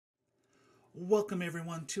Welcome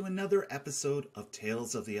everyone to another episode of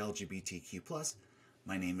Tales of the LGBTQ+.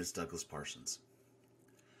 My name is Douglas Parsons.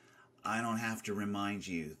 I don't have to remind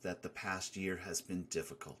you that the past year has been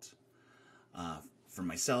difficult for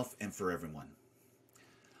myself and for everyone.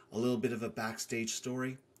 A little bit of a backstage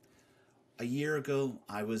story. A year ago,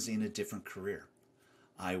 I was in a different career.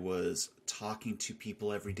 I was talking to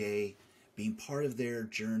people every day, being part of their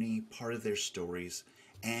journey, part of their stories,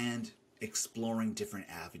 and exploring different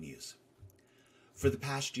avenues. For the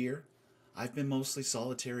past year, I've been mostly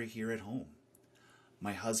solitary here at home.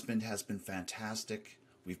 My husband has been fantastic.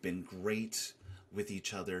 We've been great with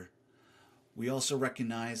each other. We also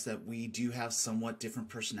recognize that we do have somewhat different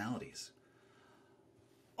personalities.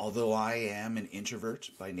 Although I am an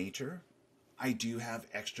introvert by nature, I do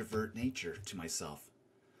have extrovert nature to myself.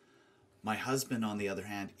 My husband, on the other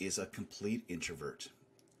hand, is a complete introvert.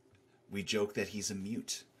 We joke that he's a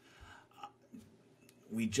mute.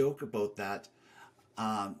 We joke about that,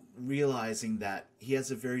 realizing that he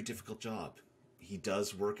has a very difficult job. He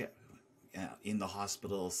does work in the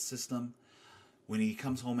hospital system. When he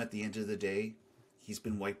comes home at the end of the day, he's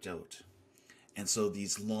been wiped out. And so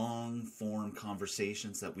these long form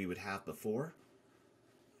conversations that we would have before,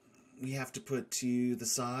 we have to put to the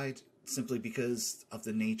side simply because of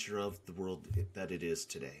the nature of the world that it is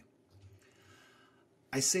today.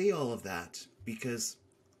 I say all of that because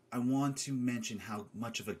I want to mention how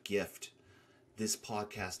much of a gift this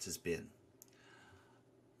podcast has been.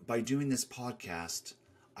 By doing this podcast,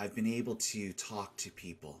 I've been able to talk to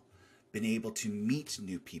people, been able to meet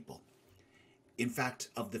new people. In fact,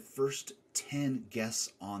 of the first 10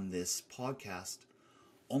 guests on this podcast,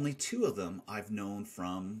 only 2 of them I've known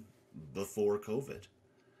from before COVID.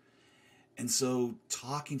 And so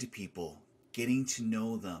talking to people, getting to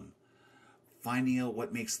know them, finding out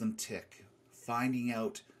what makes them tick, finding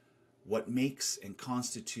out what makes and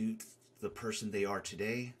constitutes the person they are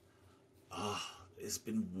today, it's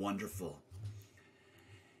been wonderful.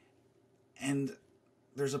 And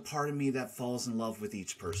there's a part of me that falls in love with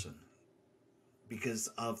each person because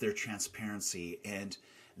of their transparency and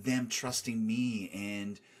them trusting me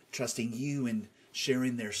and trusting you and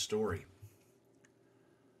sharing their story.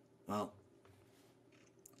 Well,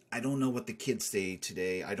 I don't know what the kids say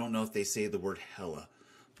today. I don't know if they say the word hella,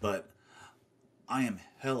 but I am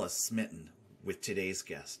hella smitten with today's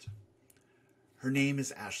guest. Her name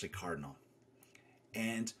is Ashleigh Cardinal,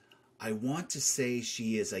 and I want to say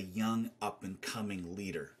she is a young up-and-coming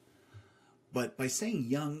leader. But by saying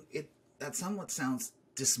young, that somewhat sounds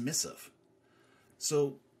dismissive.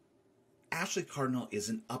 So Ashleigh Cardinal is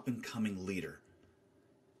an up-and-coming leader.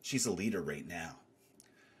 She's a leader right now.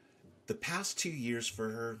 The past 2 years for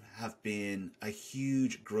her have been a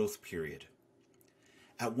huge growth period.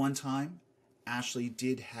 At one time, Ashleigh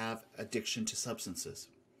did have addiction to substances.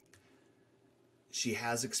 She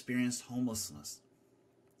has experienced homelessness.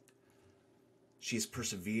 She's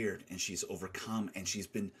persevered and she's overcome and she's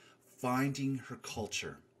been finding her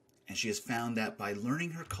culture. And she has found that by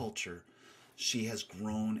learning her culture, she has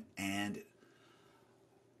grown, and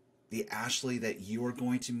the Ashleigh that you are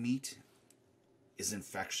going to meet is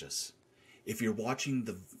infectious. If you're watching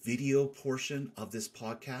the video portion of this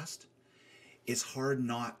podcast, it's hard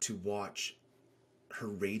not to watch her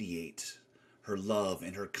radiate her love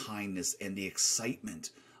and her kindness and the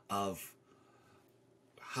excitement of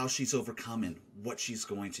how she's overcome and what she's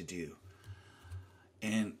going to do.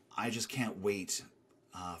 And I just can't wait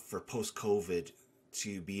for post-COVID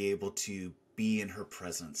to be able to be in her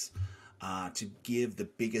presence, to give the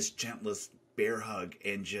biggest, gentlest bear hug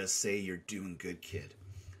and just say, "You're doing good, kid."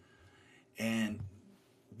 And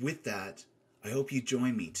with that, I hope you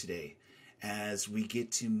join me today as we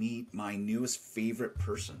get to meet my newest favorite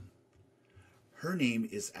person. Her name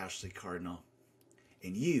is Ashleigh Cardinal,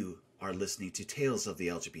 and you are listening to Tales of the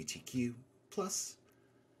LGBTQ+.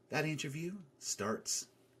 That interview starts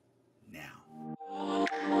now.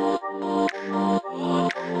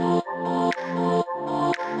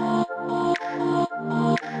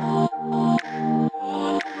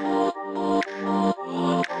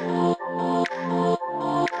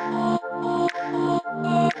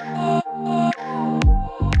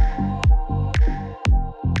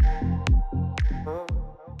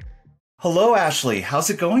 Hello, Ashleigh.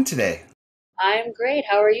 How's it going today? I'm great.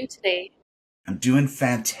 How are you today? I'm doing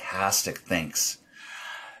fantastic, thanks.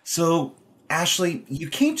 So, Ashleigh, you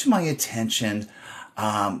came to my attention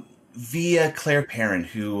via Claire Perrin,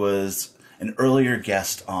 who was an earlier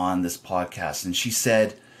guest on this podcast, and she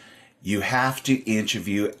said, you have to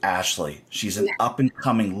interview Ashleigh. She's an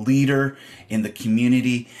up-and-coming leader in the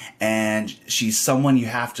community, and she's someone you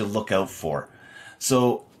have to look out for.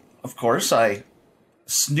 So, of course, I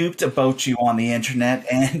snooped about you on the internet,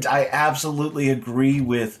 and I absolutely agree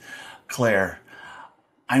with Claire.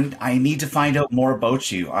 I need to find out more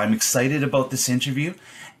about you. I'm excited about this interview,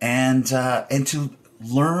 and to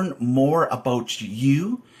learn more about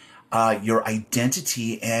you, your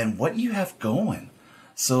identity, and what you have going.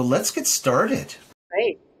 So let's get started.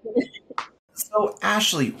 Right. So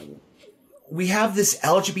Ashleigh, we have this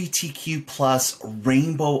LGBTQ plus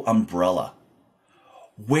rainbow umbrella.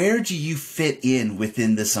 Where do you fit in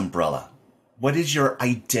within this umbrella? What is your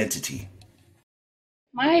identity?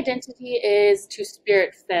 My identity is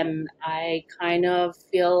two-spirit femme. I kind of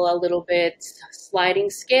feel a little bit sliding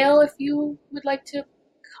scale, if you would like to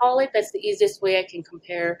call it. That's the easiest way I can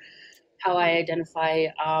compare how I identify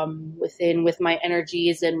with my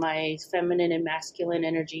energies and my feminine and masculine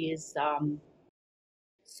energies.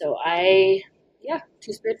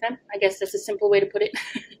 Two-spirit femme. I guess that's a simple way to put it.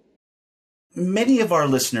 Many of our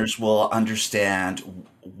listeners will understand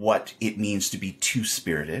what it means to be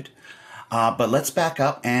two-spirited, but let's back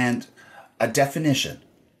up and a definition.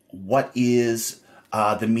 What is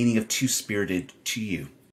the meaning of two-spirited to you?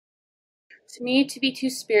 To me, to be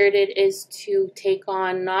two-spirited is to take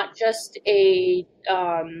on not just a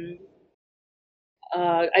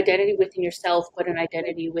identity within yourself, but an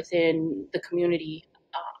identity within the community.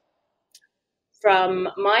 From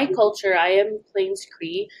my culture, I am Plains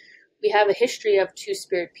Cree. We have a history of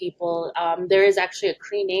two-spirit people. There is actually a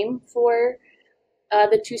Cree name for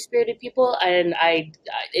the two-spirited people, and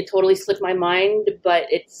it totally slipped my mind, but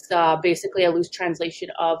it's basically a loose translation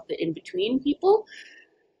of the in-between people.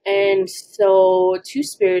 And so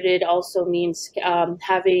two-spirited also means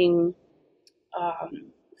having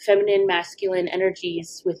feminine, masculine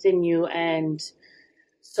energies within you, and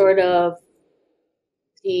sort of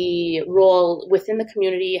the role within the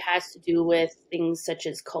community has to do with things such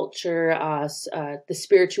as culture, the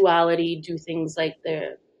spirituality, do things like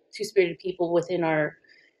the two-spirited people in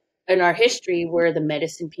our history were the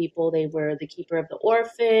medicine people. They were the keeper of the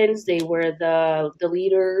orphans. They were the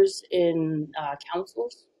leaders in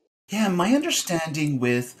councils. Yeah, my understanding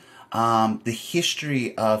with the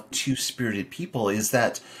history of two-spirited people is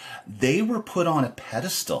that they were put on a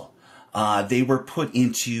pedestal. They were put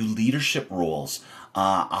into leadership roles.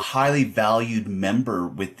 A highly valued member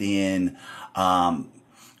within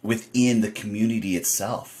the community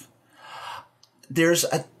itself. There's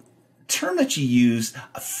a term that you use,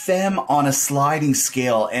 femme on a sliding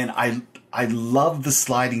scale, and I love the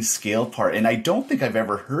sliding scale part, and I don't think I've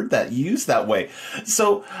ever heard that used that way.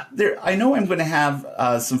 So I know I'm going to have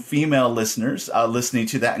some female listeners listening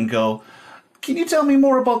to that and go, "Can you tell me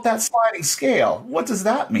more about that sliding scale? What does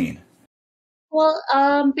that mean?" Well,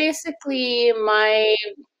 basically,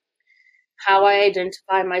 how I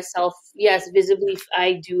identify myself, yes, visibly,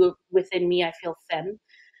 I do within me, I feel femme,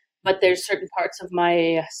 but there's certain parts of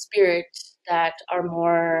my spirit that are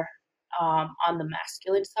more on the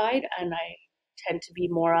masculine side, and I tend to be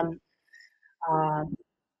more on,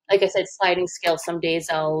 like I said, sliding scale. Some days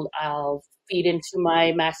I'll feed into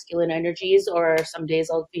my masculine energies, or some days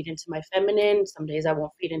I'll feed into my feminine. Some days I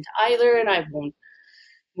won't feed into either, and I won't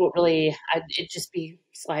really, it just be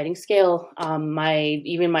sliding scale.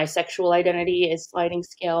 Even my sexual identity is sliding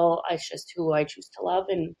scale. It's just who I choose to love,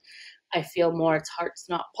 and I feel more it's hearts,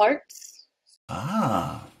 not parts.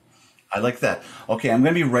 Ah, I like that. Okay, I'm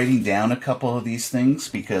going to be writing down a couple of these things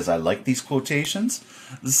because I like these quotations.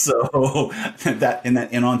 So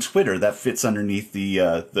and on Twitter that fits underneath the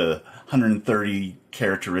 130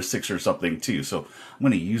 characteristics or something too. So I'm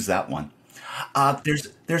going to use that one.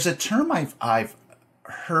 There's a term I've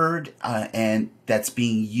heard and that's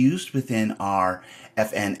being used within our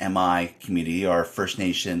FNMI community, our First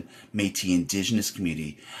Nation, Métis, Indigenous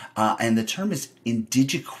community, and the term is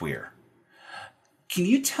Indigiqueer. Can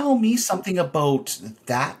you tell me something about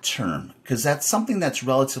that term? Because that's something that's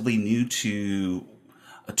relatively new to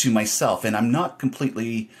myself, and I'm not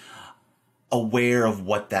completely aware of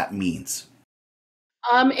what that means.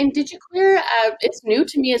 Indigiqueer, it's new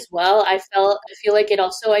to me as well. I feel like it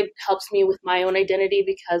also helps me with my own identity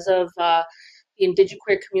because of the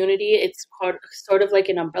Indigiqueer community. It's sort of like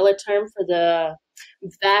an umbrella term for the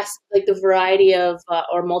the variety of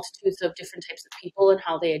or multitudes of different types of people and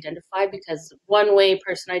how they identify. Because one way a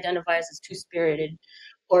person identifies as two-spirited,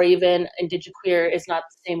 or even Indigiqueer, is not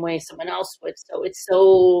the same way someone else would. So it's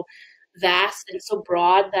so vast and so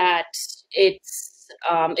broad that it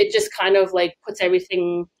just kind of like puts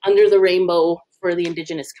everything under the rainbow for the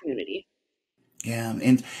Indigenous community. Yeah,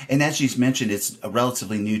 and as she's mentioned, it's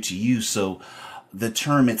relatively new to you, so the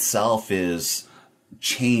term itself is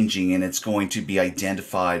changing and it's going to be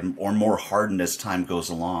identified or more hardened as time goes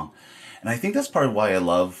along. And I think that's part of why I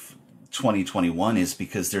love 2021 is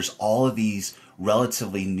because there's all of these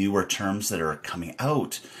relatively newer terms that are coming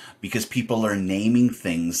out because people are naming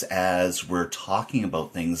things as we're talking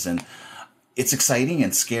about things, and it's exciting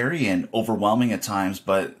and scary and overwhelming at times,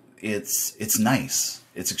 but it's nice.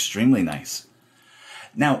 It's extremely nice.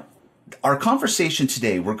 Now, our conversation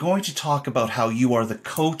today, we're going to talk about how you are the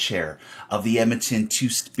co-chair of the Edmonton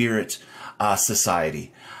Two-Spirit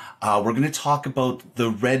Society. We're going to talk about the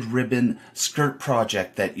Red Ribbon Skirt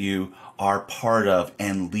Project that you are part of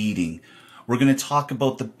and leading. We're going to talk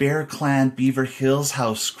about the Bear Clan Beaver Hills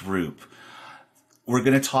House group. We're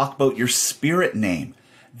going to talk about your spirit name.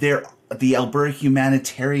 They're the Alberta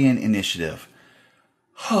Humanitarian Initiative.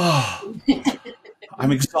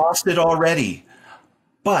 I'm exhausted already.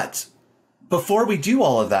 But before we do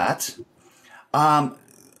all of that,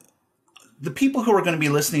 the people who are going to be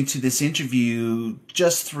listening to this interview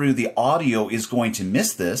just through the audio is going to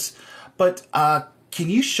miss this. But can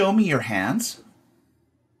you show me your hands?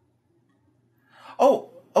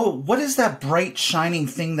 Oh, what is that bright shining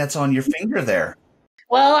thing that's on your finger there?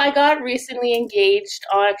 Well, I got recently engaged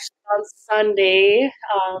on Sunday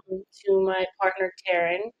to my partner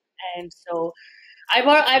Karen, and so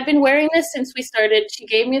I've been wearing this since we started. She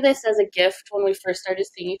gave me this as a gift when we first started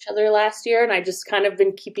seeing each other last year, and I just kind of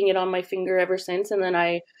been keeping it on my finger ever since. And then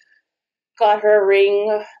I got her a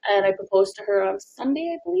ring, and I proposed to her on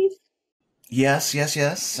Sunday, I believe. Yes,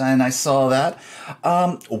 and I saw that.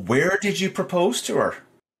 Where did you propose to her?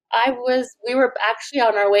 We were actually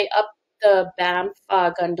on our way up the Banff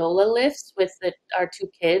gondola lifts with our two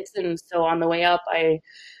kids, and so on the way up, I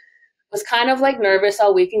was kind of like nervous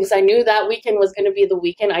all weekend because I knew that weekend was going to be the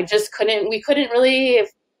weekend. We couldn't really, it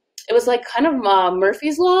was like kind of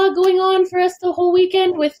Murphy's Law going on for us the whole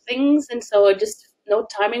weekend with things, and so no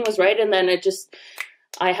timing was right, and then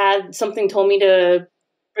I had something told me to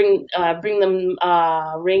bring them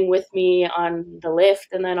ring with me on the lift,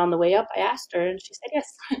 and then on the way up I asked her and she said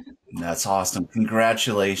yes. That's awesome.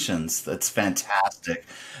 Congratulations. That's fantastic.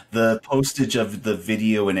 The postage of the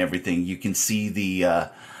video and everything, you can see the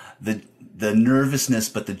nervousness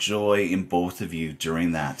but the joy in both of you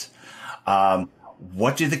during that.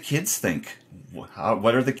 What do the kids think?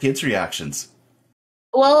 What are the kids' reactions?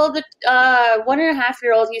 Well, the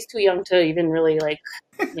 1.5-year-old, he's too young to even really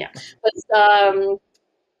yeah. But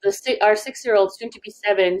our 6-year-old, soon to be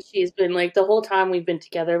 7, she's been like the whole time we've been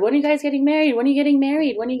together. When are you guys getting married? When are you getting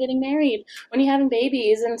married? When are you getting married? When are you having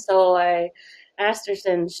babies? And so I asked her,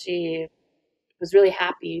 and she was really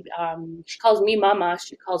happy. She calls me Mama.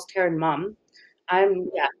 She calls Taryn Mom.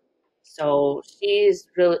 Yeah. So she's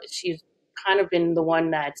kind of been the one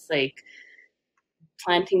that's like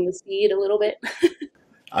planting the seed a little bit.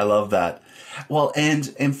 I love that. Well,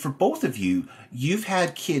 and for both of you, you've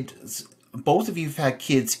had kids. Both of you have had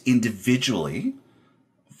kids individually,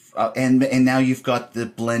 and now you've got the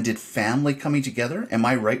blended family coming together. Am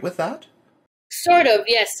I right with that? Sort of,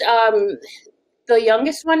 yes. The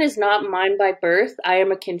youngest one is not mine by birth. I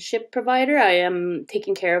am a kinship provider. I am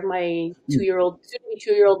taking care of my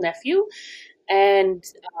 2-year-old nephew, and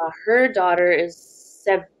her daughter is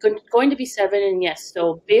going to be 7. And yes,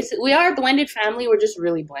 so basically we are a blended family. We're just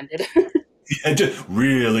really blended. Yeah, just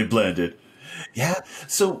really blended. Yeah.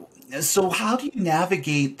 So how do you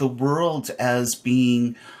navigate the world as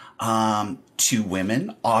being two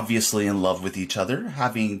women, obviously in love with each other,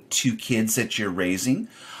 having 2 kids that you're raising?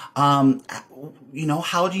 How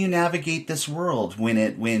do you navigate this world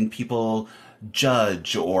when people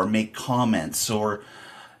judge or make comments, or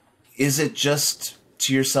is it just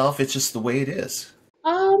to yourself? It's just the way it is.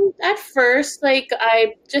 At first,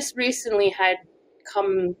 I just recently had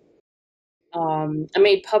come. I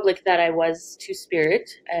made public that I was Two-Spirit,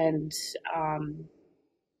 and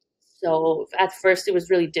so at first it was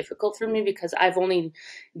really difficult for me because I've only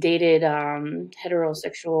dated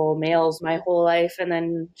heterosexual males my whole life, and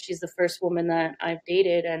then she's the first woman that I've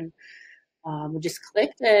dated, and we just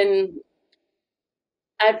clicked, and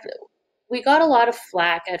we got a lot of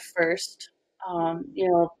flack at first.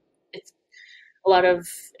 It's a lot of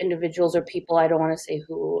individuals or people, I don't want to say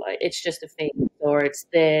who, it's just a fake, or it's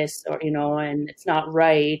this, or, and it's not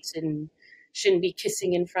right, and shouldn't be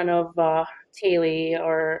kissing in front of Taylor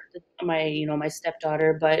or my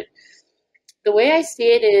stepdaughter. But the way I see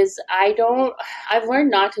it is I've learned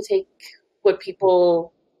not to take what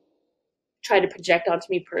people try to project onto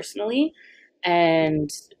me personally, and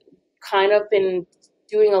kind of been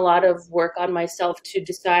doing a lot of work on myself to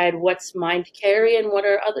decide what's mine to carry and what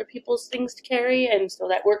are other people's things to carry. And so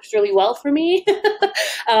that works really well for me.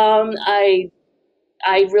 I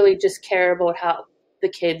really just care about how the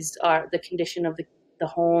kids are, the condition of the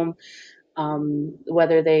home,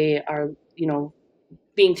 whether they are,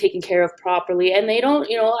 being taken care of properly, and they don't,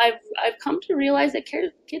 I've come to realize that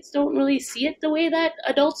kids don't really see it the way that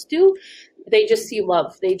adults do. They just see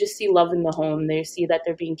love. They just see love in the home. They see that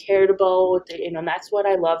they're being cared about, and that's what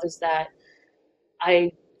I love, is that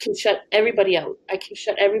I can shut everybody out. I can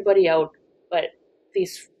shut everybody out, but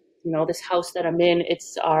these, this house that I'm in,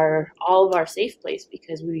 it's all of our safe place,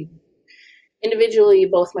 because we individually,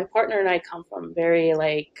 both my partner and I come from very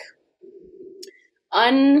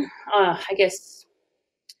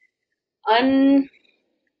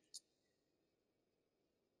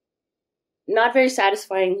not very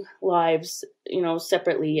satisfying lives,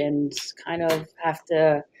 separately, and kind of have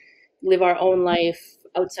to live our own life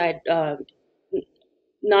outside,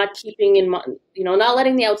 not keeping in mind, not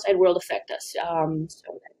letting the outside world affect us. So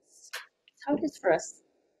that's how it is for us.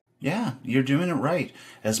 Yeah, you're doing it right.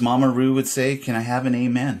 As Mama Roo would say, can I have an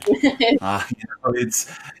amen?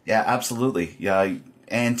 Yeah, absolutely. Yeah.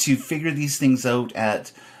 And to figure these things out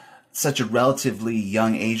at such a relatively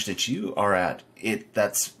young age that you are at,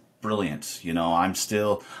 that's brilliant. I'm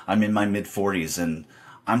in my mid-40s, and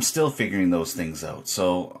I'm still figuring those things out.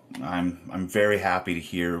 So I'm very happy to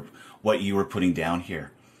hear what you were putting down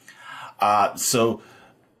here. So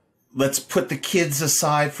let's put the kids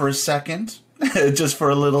aside for a second, just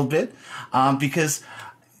for a little bit, because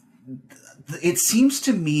it seems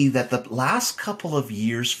to me that the last couple of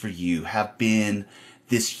years for you have been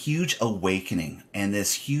this huge awakening and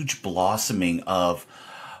this huge blossoming of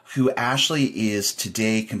who Ashleigh is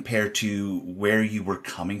today compared to where you were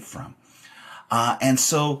coming from. And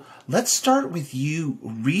so let's start with you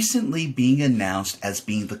recently being announced as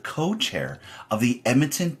being the co-chair of the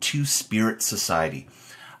Edmonton Two-Spirit Society.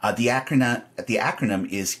 The acronym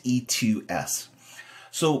is E2S.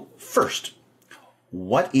 So first,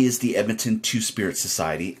 what is the Edmonton Two-Spirit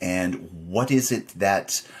Society, and what is it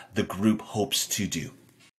that the group hopes to do?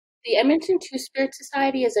 The Edmonton Two-Spirit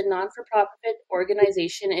Society is a non-for-profit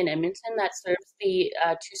organization in Edmonton that serves the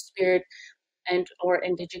Two-Spirit and or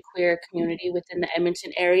Indigiqueer community within the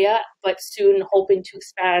Edmonton area, but soon hoping to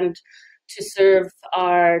expand to serve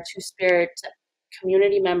our Two-Spirit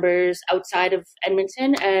community members outside of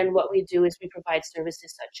Edmonton. And what we do is we provide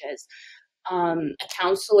services such as a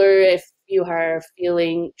counselor if you are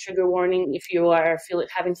feeling, trigger warning, if you are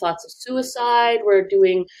having thoughts of suicide.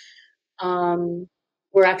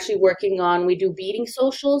 We're actually working on, we do beading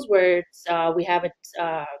socials where it's, we have it,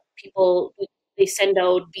 people, they send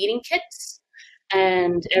out beading kits,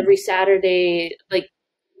 and every Saturday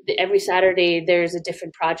there's a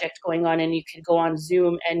different project going on, and you can go on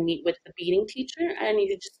Zoom and meet with the beading teacher, and you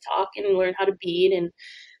can just talk and learn how to bead, and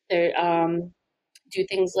do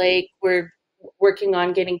things like we're working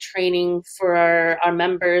on getting training for our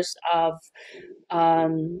members of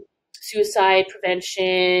suicide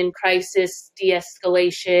prevention, crisis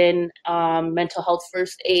de-escalation, mental health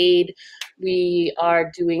first aid. We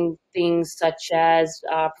are doing things such as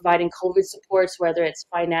providing COVID supports, whether it's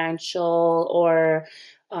financial or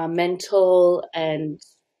mental, and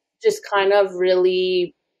just kind of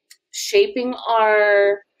really shaping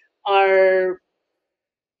our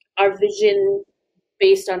vision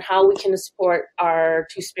based on how we can support our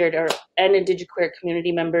Two-Spirit and Indigiqueer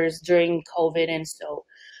community members during COVID. And so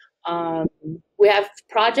we have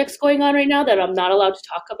projects going on right now that I'm not allowed to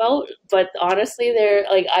talk about, but honestly,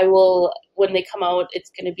 when they come out, it's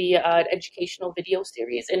going to be an educational video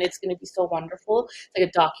series, and it's going to be so wonderful. It's like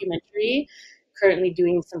a documentary, currently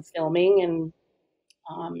doing some filming, and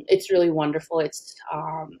it's really wonderful. It's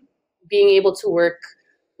being able to work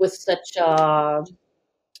with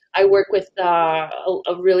I work with a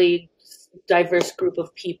really diverse group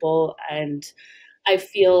of people, and I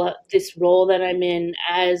feel this role that I'm in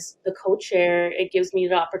as the co-chair, it gives me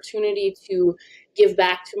the opportunity to give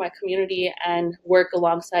back to my community and work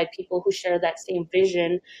alongside people who share that same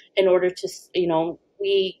vision in order to,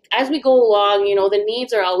 as we go along, the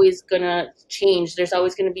needs are always going to change. There's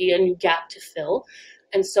always going to be a new gap to fill.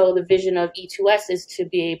 And so the vision of E2S is to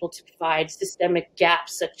be able to provide systemic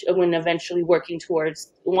gaps when eventually working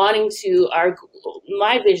towards my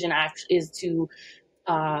vision is to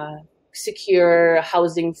secure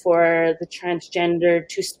housing for the transgender,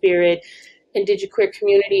 Two-Spirit, Indigiqueer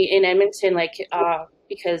community in Edmonton,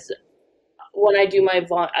 because when I do my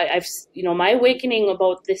awakening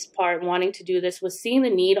about this part, wanting to do this, was seeing the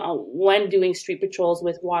need when doing street patrols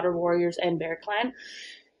with Water Warriors and Bear Clan.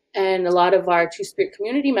 And a lot of our Two-Spirit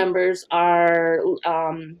community members are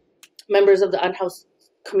members of the unhoused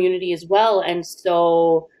community as well. And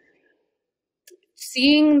so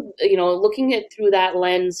looking at through that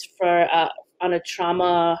lens on a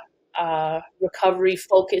trauma recovery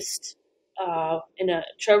focused, in a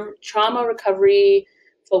trauma recovery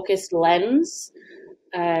focused lens,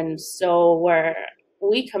 And so where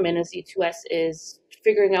we come in as E2S is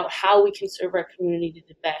figuring out how we can serve our community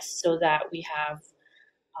the best so that we have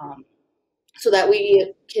so that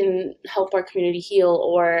we can help our community heal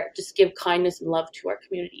or just give kindness and love to our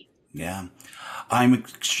community. Yeah. I'm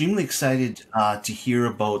extremely excited to hear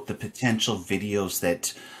about the potential videos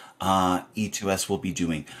that E2S will be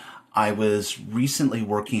doing. I was recently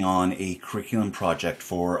working on a curriculum project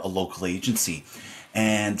for a local agency,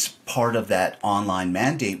 and part of that online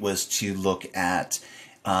mandate was to look at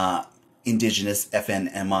Indigenous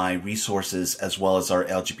FNMI resources as well as our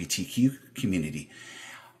LGBTQ community.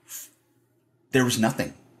 There was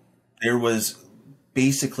nothing. There was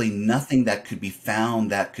basically nothing that could be found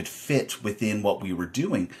that could fit within what we were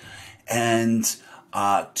doing. And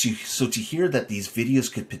to hear that these videos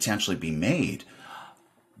could potentially be made,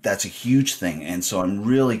 that's a huge thing. And so I'm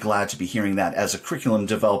really glad to be hearing that. As a curriculum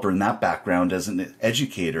developer in that background, as an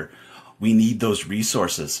educator, we need those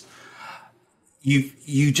resources.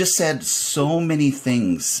 You just said so many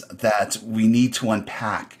things that we need to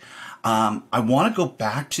unpack. I want to go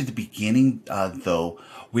back to the beginning, though,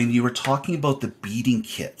 when you were talking about the beading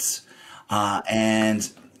kits,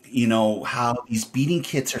 and you know how these beading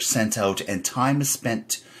kits are sent out and time is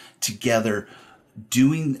spent together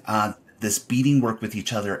doing this beading work with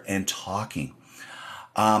each other and talking.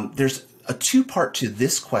 There's a two-part to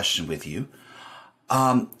this question with you.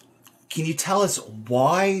 Can you tell us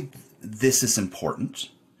why this is important?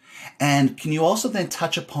 And can you also then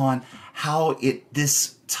touch upon how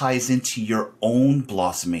this ties into your own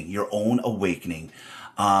blossoming, your own awakening,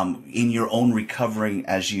 in your own recovering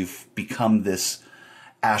as you've become this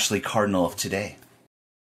Ashleigh Cardinal of today?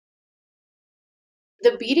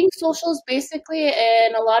 The beading socials, basically,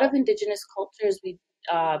 in a lot of Indigenous cultures, we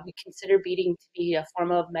consider beading to be a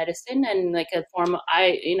form of medicine and like a form of,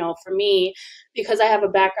 for me, because I have a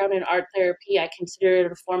background in art therapy, I consider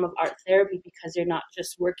it a form of art therapy because you're not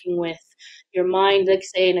just working with your mind, like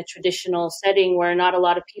say in a traditional setting where not a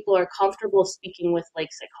lot of people are comfortable speaking with like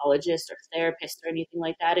psychologists or therapists or anything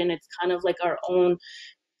like that. And it's kind of like our own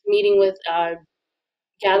meeting with,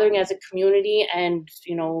 gathering as a community and,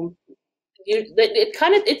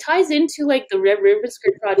 it ties into like the ribbon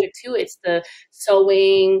skirt project too. It's the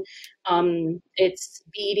sewing, it's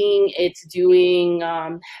beading, it's doing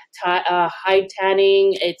hide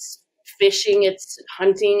tanning, it's fishing, it's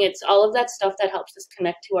hunting, it's all of that stuff that helps us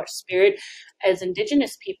connect to our spirit as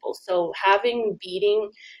Indigenous people. So having beading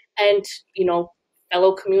and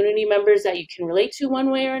fellow community members that you can relate to one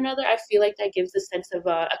way or another, I feel like that gives a sense of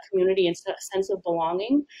a community and a sense of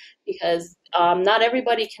belonging, because not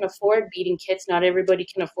everybody can afford beading kits. Not everybody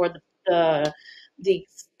can afford a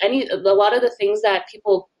lot of the things that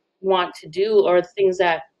people want to do, or things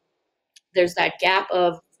that there's that gap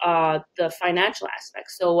of the financial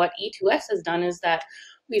aspect. So what E2S has done is that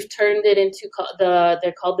we've turned it into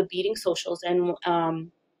they're called the beading socials, and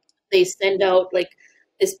they send out like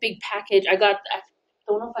this big package. I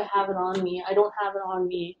don't know if I have it on me. I don't have it on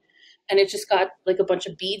me. And it just got like a bunch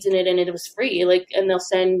of beads in it, and it was free. Like, and they'll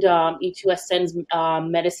send, E2S sends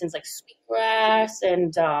medicines like sweetgrass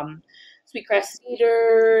and sweetgrass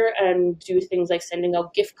cedar, and do things like sending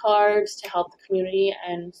out gift cards to help the community.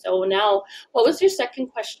 And so now, what was your second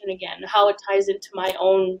question again? How it ties into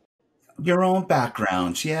Your own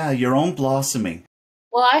background, yeah, your own blossoming.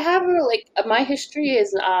 Well, I have my history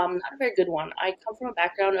is not a very good one. I come from a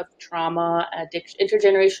background of trauma, addiction,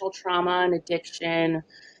 intergenerational trauma and addiction,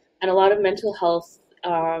 and a lot of mental health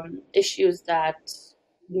issues that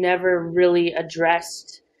never really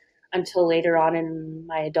addressed until later on in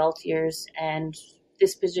my adult years. And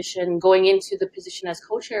this position, going into the position as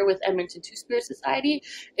co-chair with Edmonton Two-Spirit Society,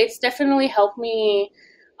 it's definitely helped me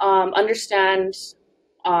understand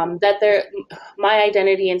that my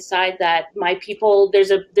identity inside, that my people,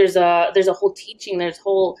 there's a whole teaching, there's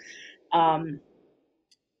whole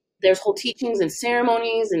teachings and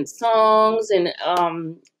ceremonies and songs, and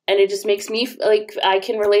it just makes me like I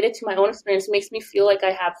can relate it to my own experience. It makes me feel like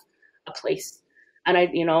I have a place, and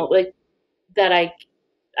like that I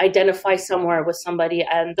identify somewhere with somebody.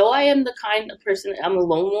 And though I am the kind of person, I'm a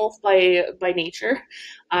lone wolf by nature,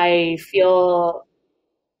 I feel,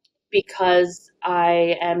 because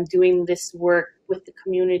I am doing this work with the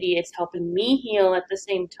community, it's helping me heal at the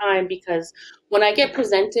same time. Because when I get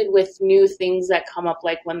presented with new things that come up,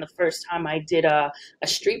 like when the first time I did a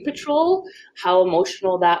street patrol, how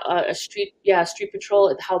emotional that street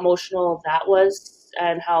patrol, how emotional that was,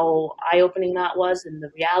 and how eye-opening that was, and the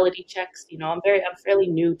reality checks. I'm fairly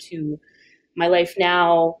new to my life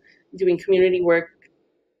now, doing community work,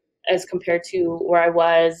 as compared to where I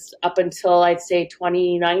was up until I'd say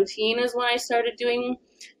 2019 is when I started doing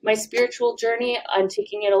my spiritual journey. I'm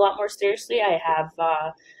taking it a lot more seriously. I have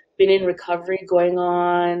been in recovery going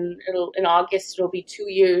on. In August, it'll be 2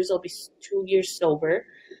 years. I'll be 2 years sober.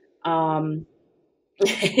 And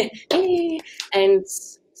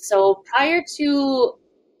so prior to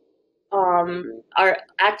our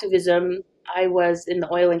activism, I was in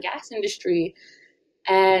the oil and gas industry,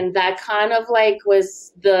 and that kind of like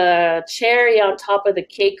was the cherry on top of the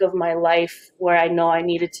cake of my life, where I know I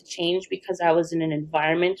needed to change because I was in an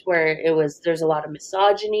environment where there's a lot of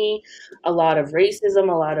misogyny, a lot of racism,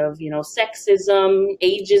 a lot of, sexism,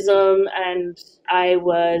 ageism, and I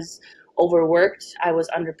was overworked, I was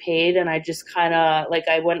underpaid, and I just kind of like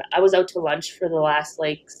I was out to lunch for the last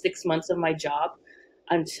like 6 months of my job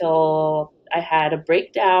until I had a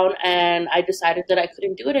breakdown and I decided that I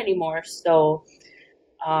couldn't do it anymore. So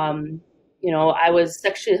I was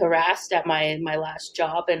sexually harassed at my last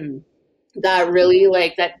job, and that really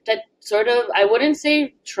like that sort of, I wouldn't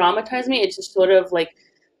say traumatized me, it just sort of like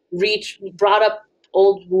brought up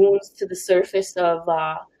old wounds to the surface of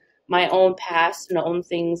my own past and own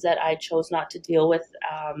things that I chose not to deal with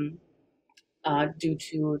due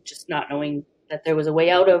to just not knowing that there was a way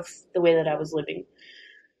out of the way that I was living.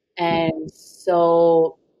 And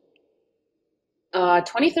so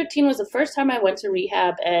 2013 was the first time I went to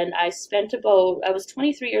rehab, and I was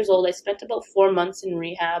 23 years old. I spent about 4 months in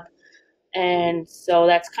rehab. And so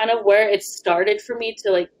that's kind of where it started for me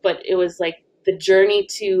to like, but it was like the journey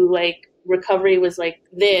to like recovery was like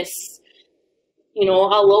this,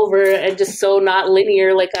 all over, and just so not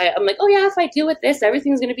linear. Like I'm like, oh yeah, if I deal with this,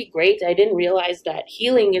 everything's going to be great. I didn't realize that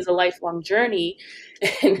healing is a lifelong journey.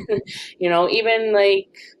 And,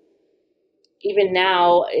 even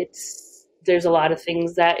now there's a lot of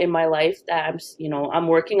things that in my life that I'm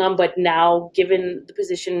working on, but now given the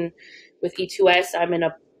position with E2S, I'm in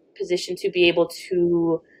a position to be able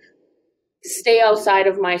to stay outside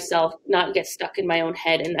of myself, not get stuck in my own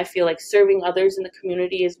head. And I feel like serving others in the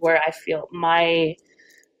community is where I feel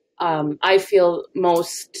I feel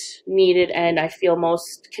most needed, and I feel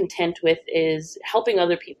most content with is helping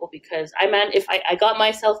other people, because if I got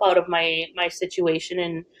myself out of my situation,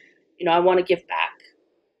 and, I want to give back,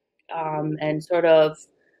 and sort of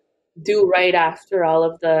do right after all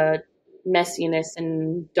of the messiness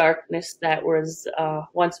and darkness that was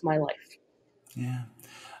once my life. Yeah.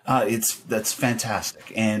 That's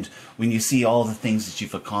fantastic. And when you see all the things that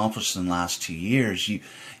you've accomplished in the last 2 years,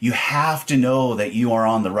 you have to know that you are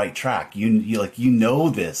on the right track. You know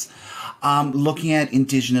this. Looking at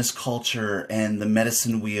Indigenous culture and the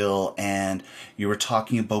medicine wheel, and you were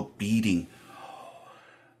talking about beading.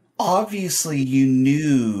 Obviously, you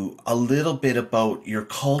knew a little bit about your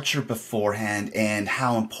culture beforehand and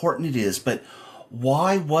how important it is, but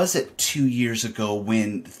why was it 2 years ago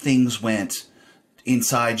when things went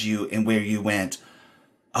inside you and where you went,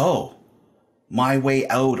 oh, my way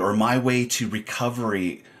out or my way to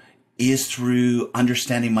recovery is through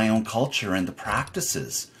understanding my own culture and the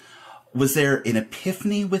practices? Was there an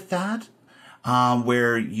epiphany with that,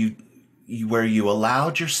 where you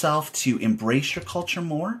allowed yourself to embrace your culture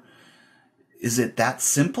more? Is it that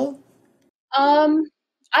simple?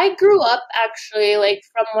 I grew up actually, like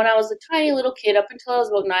from when I was a tiny little kid up until I was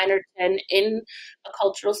about 9 or 10 in a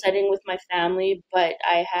cultural setting with my family, but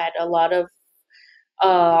I had a lot of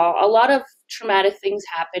traumatic things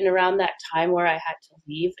happened around that time where I had to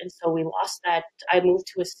leave. And so we lost that. I moved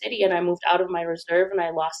to a city and I moved out of my reserve, and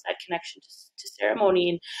I lost that connection to ceremony.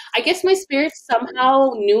 And I guess my spirit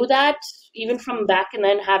somehow knew that, even from back and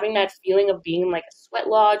then, having that feeling of being in like a sweat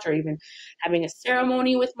lodge, or even having a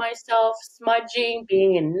ceremony with myself, smudging,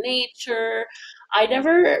 being in nature. I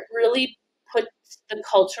never really put the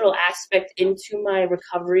cultural aspect into my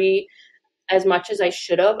recovery as much as I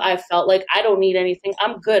should have. I felt like I don't need anything.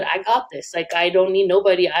 I'm good. I got this. Like, I don't need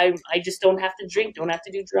nobody. I just don't have to drink, don't have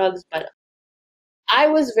to do drugs. But I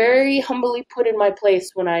was very humbly put in my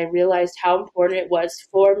place when I realized how important it was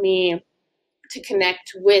for me to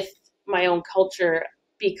connect with my own culture,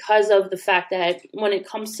 because of the fact that when it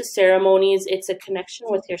comes to ceremonies, it's a connection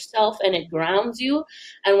with yourself and it grounds you.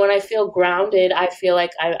 And when I feel grounded, I feel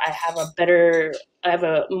like I have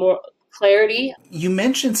a more clarity. You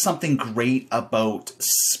mentioned something great about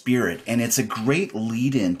spirit, and it's a great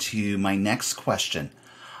lead-in to my next question.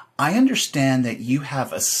 I understand that you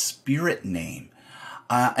have a spirit name.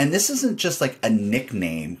 And this isn't just like a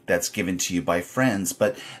nickname that's given to you by friends,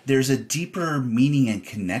 but there's a deeper meaning and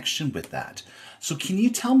connection with that. So can you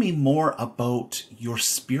tell me more about your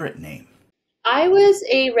spirit name? I was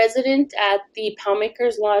a resident at the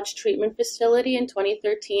Poundmakers Lodge treatment facility in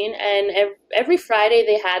 2013, and every Friday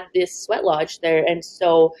they had this sweat lodge there. And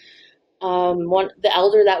so the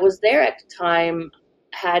elder that was there at the time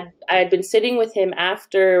I had been sitting with him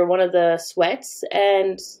after one of the sweats,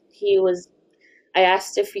 and I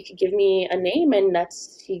asked if he could give me a name, and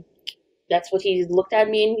that's what he looked at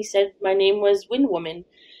me and he said my name was Wind Woman.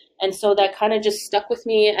 And so that kind of just stuck with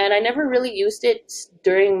me, and I never really used it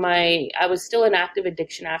I was still in active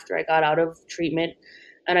addiction after I got out of treatment,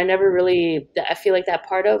 and I feel like that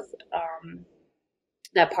part of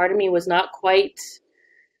me was not quite,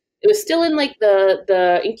 it was still in like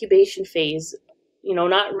the incubation phase,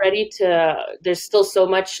 not ready there's still so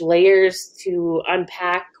much layers to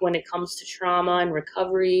unpack when it comes to trauma and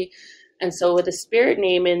recovery. And so with a spirit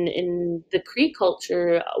name in the Cree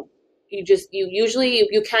culture, you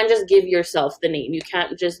can't just give yourself the name. You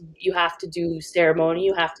have to do ceremony,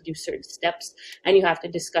 you have to do certain steps, and you have to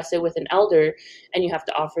discuss it with an elder, and you have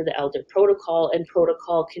to offer the elder protocol. And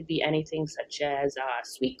protocol could be anything such as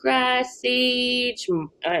sweetgrass, sage,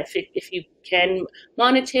 if you can,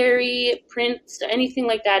 monetary, prints, anything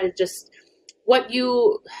like that. Is just what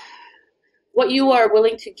you are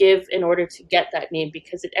willing to give in order to get that name,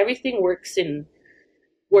 because everything works in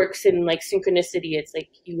like synchronicity. It's like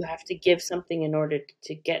you have to give something in order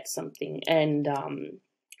to get something. And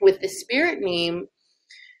with the spirit name,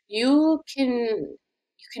 you can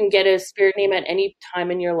get a spirit name at any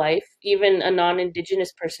time in your life. Even a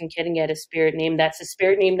non-Indigenous person can get a spirit name. That's a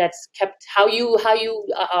spirit name that's kept how you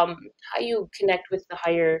connect with the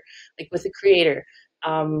higher, like with the creator.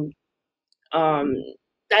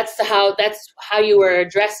 That's how you are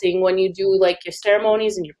addressing when you do like your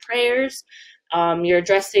ceremonies and your prayers. You're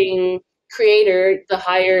addressing creator, the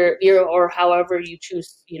higher, or however you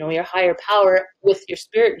choose, your higher power with your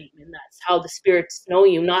spirit name. And that's how the spirits know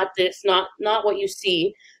you, not what you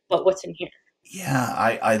see, but what's in here. Yeah,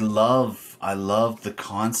 I love the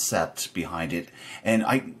concept behind it. And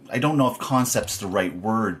I don't know if concept's the right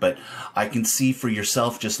word, but I can see for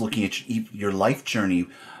yourself, just looking at your life journey,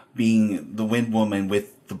 being the Wind Woman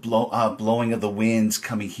with the blowing of the winds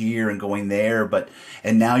coming here and going there,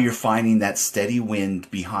 and now you're finding that steady wind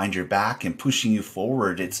behind your back and pushing you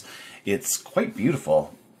forward. It's quite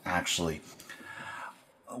beautiful, actually.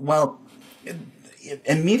 Well,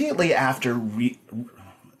 immediately after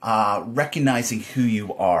recognizing who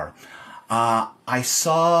you are, I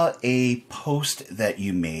saw a post that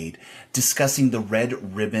you made discussing the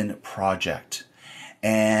Red Ribbon Project.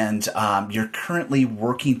 And you're currently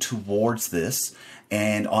working towards this.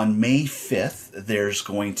 And on May 5th, there's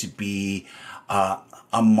going to be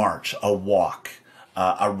a march, a walk,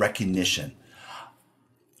 a recognition.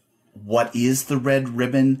 What is the Red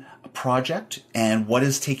Ribbon Project, and what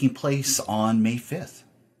is taking place on May 5th?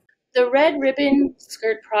 The Red Ribbon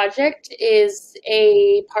Skirt Project is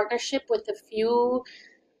a partnership with a few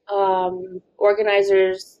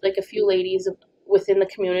organizers, like a few ladies within the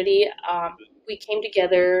community. We came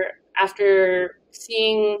together after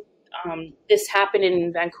seeing this happen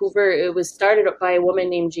in Vancouver. It was started by a woman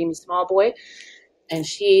named Jamie Smallboy, and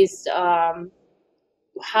she's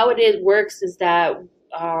how it works is that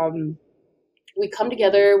we come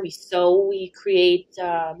together, we sew, we create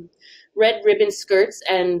red ribbon skirts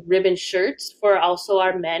and ribbon shirts for also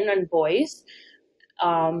our men and boys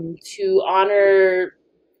to honor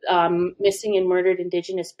missing and murdered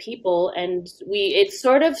Indigenous people. And it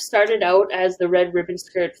sort of started out as the red ribbon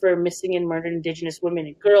skirt for missing and murdered Indigenous women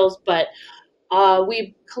and girls, but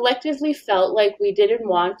we collectively felt like we didn't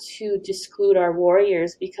want to disclude our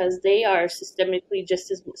warriors because they are statistically just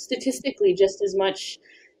as much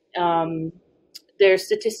they're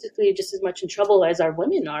statistically just as much in trouble as our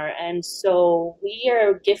women are. And so we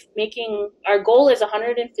are our goal is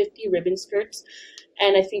 150 ribbon skirts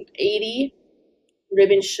and I think 80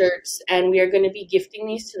 ribbon shirts, and we are going to be gifting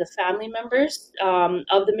these to the family members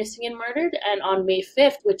of the missing and murdered. And on May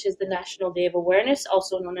 5th, which is the National Day of Awareness,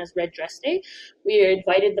 also known as Red Dress Day, we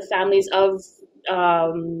invited the families of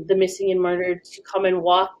the missing and murdered to come and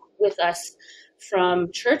walk with us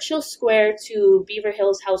from Churchill Square to Beaver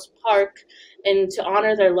Hills House Park and to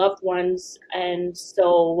honor their loved ones. And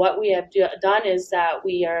so what we have done is that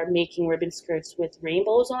we are making ribbon skirts with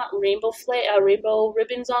rainbow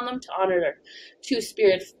ribbons on them to honor their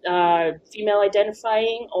two-spirit female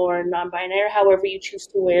identifying or non-binary, however you choose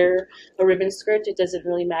to wear a ribbon skirt. It doesn't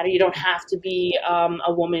really matter. You don't have to be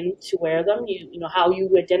a woman to wear them. You know how you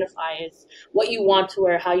identify is what you want to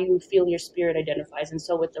wear, how you feel your spirit identifies. And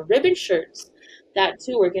so with the ribbon shirts, that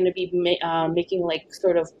too, we're going to be making like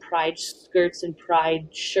sort of pride skirts and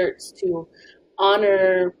pride shirts to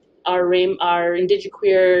honor our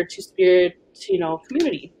Indigiqueer two-spirit,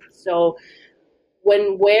 community. So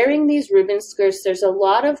when wearing these ribbon skirts, there's a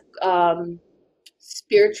lot of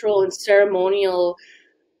spiritual and ceremonial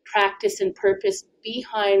practice and purpose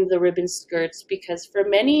behind the ribbon skirts, because for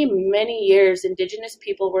many, many years, Indigenous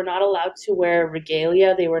people were not allowed to wear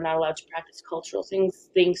regalia. They were not allowed to practice cultural things,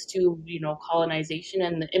 thanks to, colonization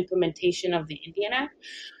and the implementation of the Indian Act.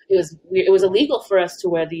 It was illegal for us to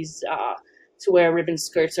wear to wear ribbon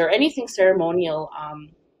skirts or anything ceremonial.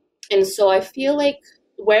 And so I feel like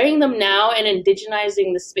wearing them now and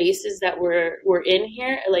indigenizing the spaces that we're in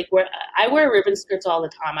here, I wear ribbon skirts all the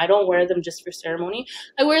time. I don't wear them just for ceremony.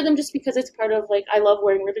 I wear them just because it's part of, I love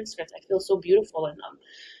wearing ribbon skirts. I feel so beautiful in them.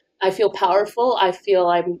 I feel powerful. I feel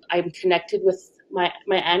I'm connected with my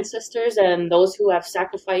ancestors and those who have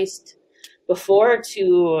sacrificed before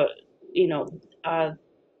to,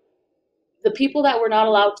 the people that were not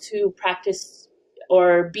allowed to practice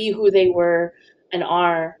or be who they were and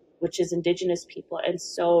are, which is Indigenous people. And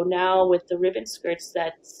so now with the ribbon skirts,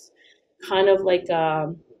 that's kind of like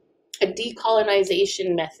a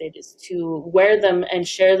decolonization method, is to wear them and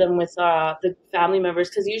share them with the family members.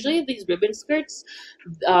 Because usually these ribbon skirts,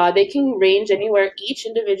 they can range anywhere. Each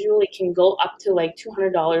individually can go up to like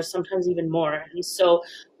 $200, sometimes even more. And so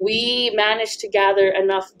we managed to gather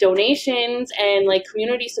enough donations and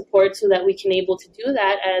community support so that we can able to do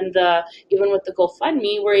that. And even with the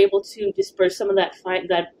GoFundMe, we're able to disperse some of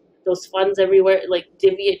those funds everywhere,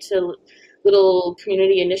 divvy it to little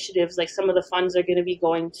community initiatives. Some of the funds are going to be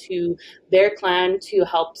going to their clan to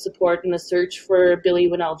help support in the search for Billy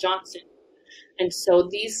Winnell Johnson. And so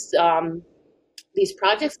these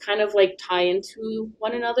projects kind of tie into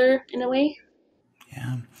one another in a way.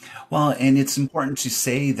 Yeah. Well, and it's important to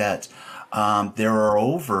say that there are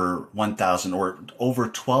over 1,000 or over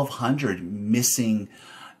 1,200 missing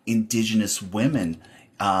Indigenous women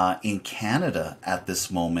in Canada at this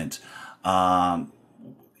moment.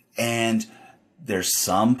 And there's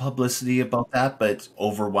some publicity about that, but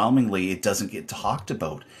overwhelmingly it doesn't get talked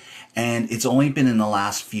about. And it's only been in the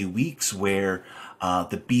last few weeks where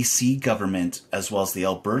the BC government as well as the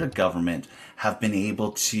Alberta government have been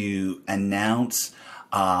able to announce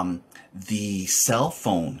the cell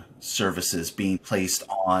phone services being placed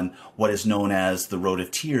on what is known as the Road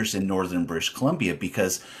of Tears in northern British Columbia,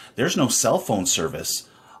 because there's no cell phone service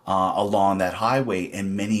along that highway,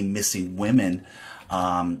 and many missing women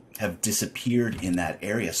have disappeared in that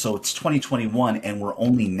area. So it's 2021 and we're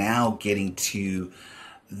only now getting to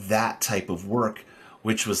that type of work,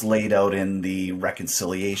 which was laid out in the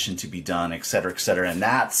reconciliation to be done, et cetera, et cetera. And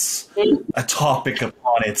that's a topic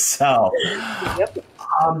upon itself. Yep.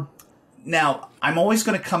 Now, I'm always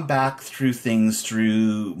going to come back through things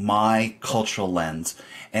through my cultural lens.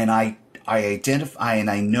 And I identify and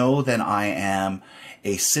I know that I am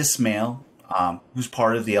a cis male who's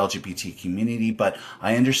part of the LGBT community, but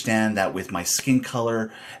I understand that with my skin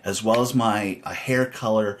color, as well as my hair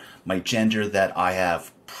color, my gender, that I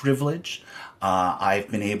have privilege. I've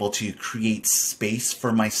been able to create space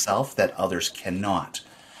for myself that others cannot.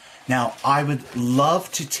 Now, I would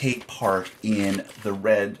love to take part in the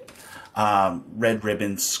red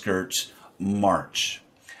ribbon skirt march.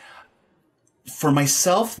 For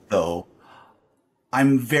myself, though,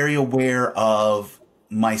 I'm very aware of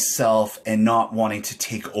myself and not wanting to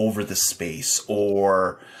take over the space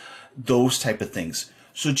or those type of things.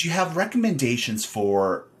 So do you have recommendations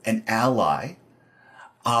for an ally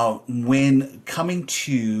when coming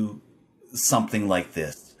to something like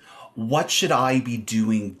this? What should I be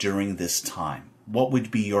doing during this time? What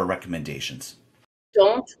would be your recommendations?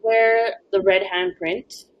 Don't wear the red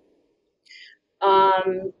handprint.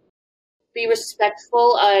 Be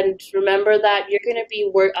respectful and remember that you're going to be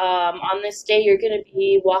on this day, you're going to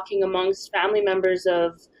be walking amongst family members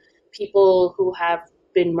of people who have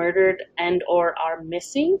been murdered and or are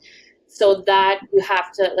missing, so that you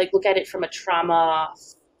have to look at it from a trauma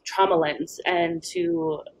lens, and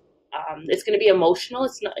to it's going to be emotional.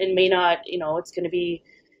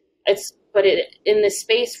 But in this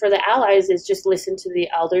space for the allies is just listen to the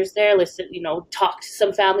elders there, talk to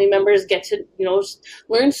some family members, get to,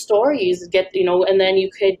 learn stories, and then you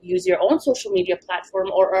could use your own social media platform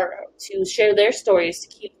or to share their stories, to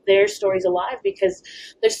keep their stories alive, because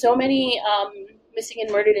there's so many missing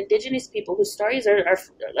and murdered Indigenous people whose stories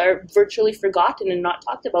are virtually forgotten and not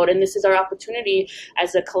talked about. And this is our opportunity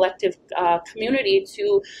as a collective community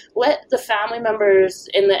to let the family members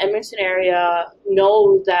in the Edmonton area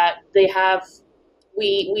know that they have,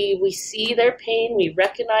 we see their pain, we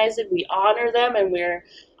recognize it, we honor them, and we're,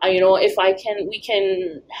 we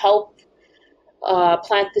can help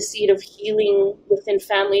plant the seed of healing within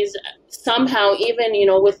families somehow, even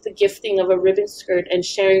with the gifting of a ribbon skirt and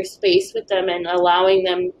sharing space with them and allowing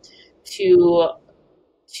them to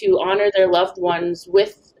honor their loved ones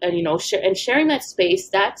with, and sharing that space.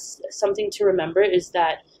 That's something to remember, is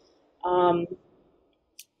that um,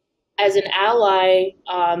 as an ally,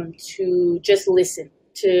 to just listen,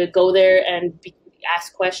 to go there and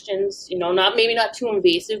ask questions, you know, maybe not too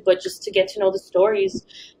invasive, but just to get to know the stories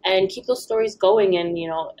and keep those stories going, and, you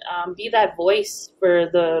know, be that voice for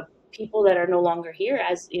the people that are no longer here.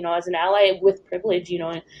 As, you know, as an ally with privilege, you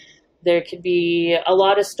know, there could be a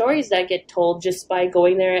lot of stories that get told just by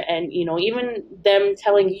going there, and, you know, even them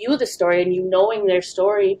telling you the story and you knowing their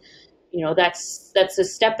story, you know, that's a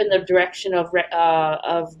step in the direction of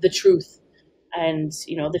the truth. And,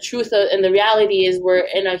 you know, the truth and the reality is we're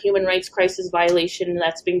in a human rights crisis violation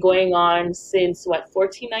that's been going on since, what,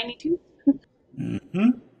 1492?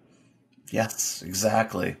 Mm-hmm. Yes,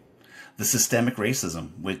 exactly. The systemic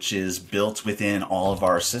racism, which is built within all of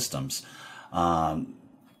our systems.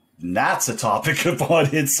 That's a topic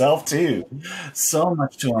upon itself, too. So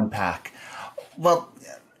much to unpack. Well,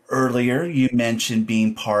 earlier you mentioned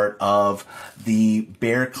being part of the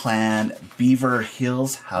Bear Clan Beaver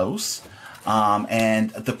Hills House, and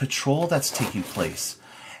the patrol that's taking place.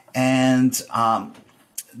 And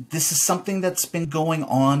this is something that's been going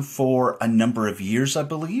on for a number of years, I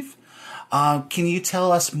believe. Can you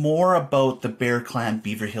tell us more about the Bear Clan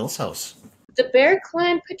Beaver Hills House? The Bear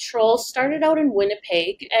Clan patrol started out in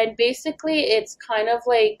Winnipeg, and basically it's kind of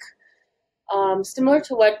like similar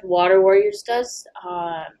to what Water Warriors does.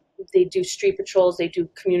 They do street patrols, they do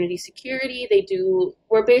community security,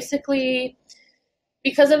 we're basically,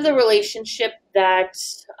 because of the relationship that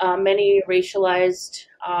many racialized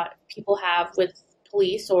people have with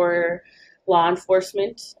police or law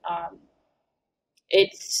enforcement,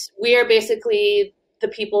 we are basically the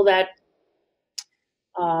people that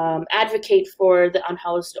advocate for the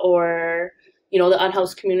unhoused, or, you know, the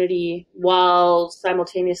unhoused community, while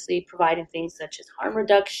simultaneously providing things such as harm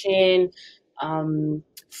reduction,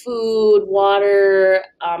 food, water,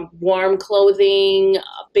 warm clothing,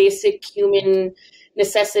 basic human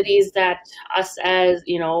necessities that us, as,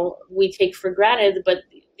 you know, we take for granted. But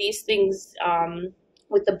these things,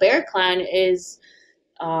 with the Bear Clan, is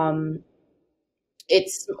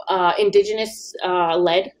it's Indigenous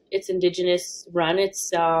led. It's Indigenous run.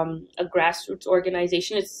 It's a grassroots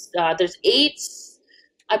organization. There's eight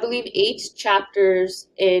chapters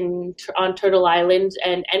on Turtle Island,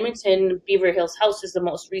 and Edmonton Beaver Hills House is the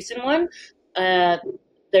most recent one.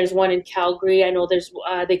 There's one in Calgary. I know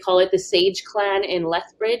they call it the Sage Clan in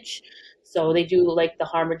Lethbridge. So they do like the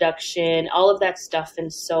harm reduction, all of that stuff.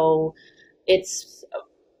 And so it's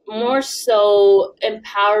more so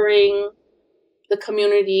empowering the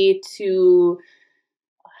community to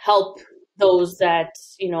help those that,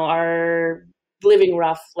 you know, are living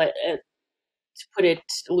rough, to put it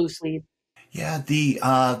loosely. Yeah, the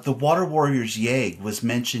Water Warriors YAG was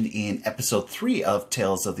mentioned in episode 3 of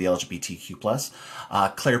Tales of the LGBTQ+.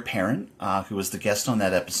 Claire Perrin, who was the guest on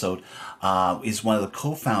that episode, is one of the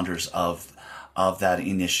co-founders of that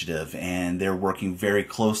initiative, and they're working very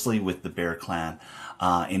closely with the Bear Clan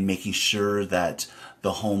in making sure that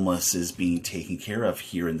the homeless is being taken care of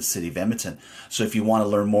here in the city of Edmonton. So if you want to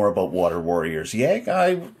learn more about Water Warriors YAG,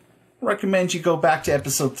 I recommend you go back to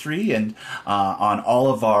episode 3 and on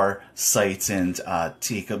all of our sites and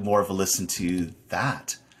take more of a listen to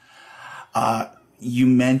that. You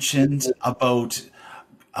mentioned about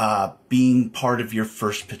being part of your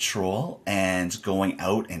first patrol and going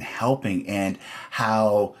out and helping, and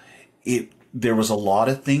how there was a lot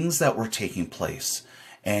of things that were taking place,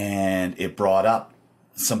 and it brought up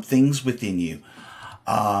some things within you.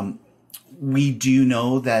 We do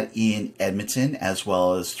know that in Edmonton, as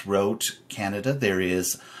well as throughout Canada, there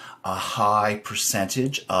is a high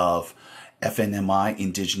percentage of FNMI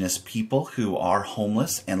Indigenous people who are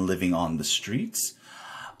homeless and living on the streets.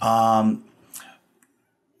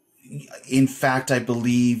 In fact, I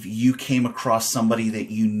believe you came across somebody that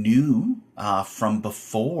you knew from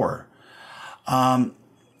before.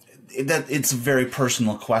 It's a very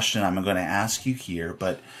personal question I'm going to ask you here,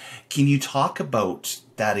 but can you talk about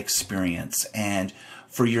that experience? And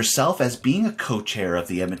for yourself, as being a co-chair of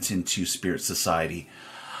the Edmonton Two-Spirit Society,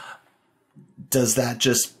 does that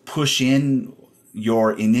just push in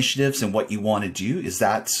your initiatives and what you want to do? Is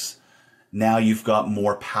that now you've got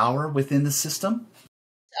more power within the system?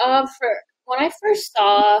 When I first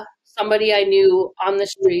saw somebody I knew on the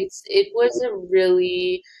streets, it was a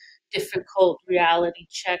really difficult reality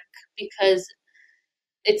check, because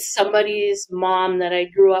it's somebody's mom that I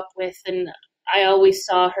grew up with, and I always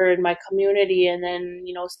saw her in my community. And then,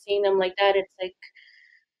 you know, seeing them like that, it's like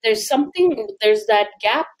there's that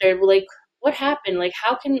gap there. Like, what happened? Like,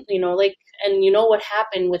 how can, you know, like, and you know what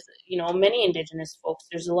happened with, you know, many Indigenous folks,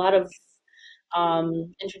 there's a lot of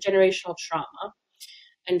intergenerational trauma.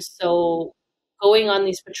 And so going on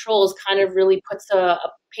these patrols kind of really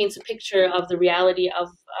paints a picture of the reality of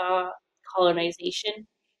colonization,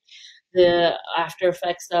 the after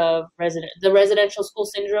effects of the residential school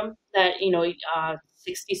syndrome, that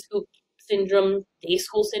 60 school syndrome, day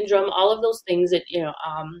school syndrome, all of those things that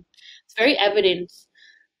it's very evident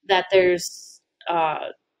that there's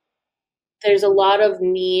a lot of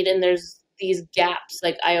need, and there's these gaps.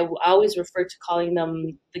 Like I always refer to calling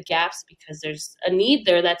them the gaps, because there's a need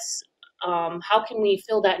there. That's how can we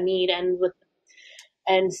fill that need?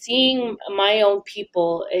 And seeing my own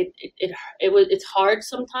people, it's hard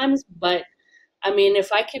sometimes. But I mean,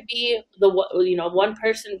 if I could be the one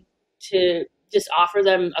person to just offer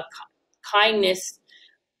them a kindness,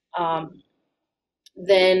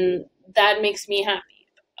 then that makes me happy.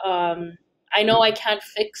 I know I can't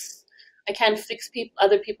fix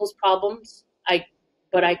other people's problems.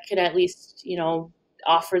 But I could at least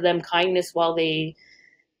offer them kindness while they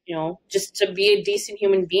just to be a decent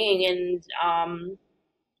human being. And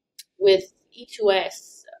with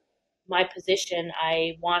E2S, my position,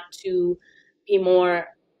 I want to be more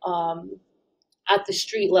at the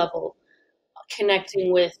street level,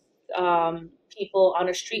 connecting with people on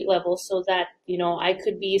a street level, so that I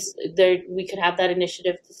could be there. We could have that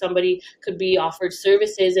initiative. Somebody could be offered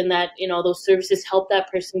services, and that those services help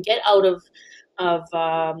that person get out of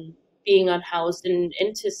being unhoused and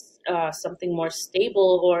into something more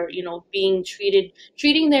stable, or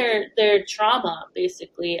treating their trauma,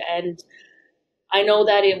 basically. And I know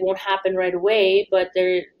that it won't happen right away, but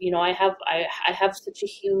I have such a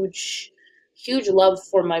huge love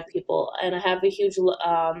for my people, and I have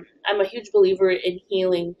I'm a huge believer in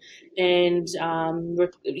healing and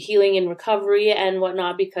healing and recovery and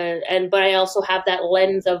whatnot, but I also have that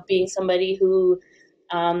lens of being somebody who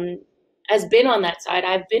has been on that side.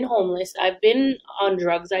 I've been homeless, I've been on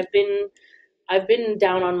drugs, I've been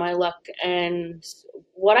down on my luck. And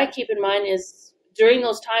what I keep in mind is, during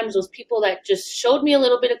those times, those people that just showed me a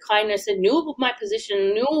little bit of kindness and knew my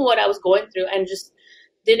position, knew what I was going through, and just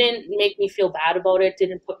didn't make me feel bad about it,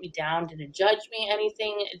 didn't put me down, didn't judge me,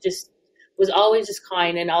 anything. It just was always just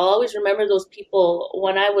kind. And I'll always remember those people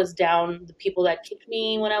when I was down, the people that kicked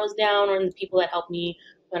me when I was down, or the people that helped me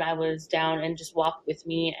when I was down and just walked with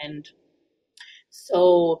me. And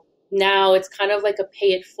so now it's kind of like a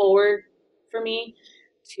pay it forward for me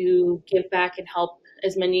to give back and help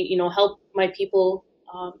as many, help my people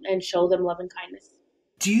and show them love and kindness.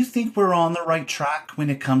 Do you think we're on the right track when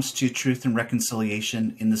it comes to truth and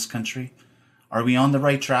reconciliation in this country? Are we on the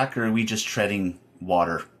right track, or are we just treading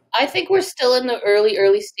water? I think we're still in the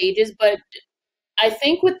early stages, but I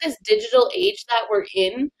think with this digital age that we're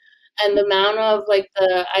in, and the amount of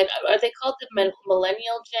are they called the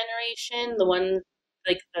millennial generation, the one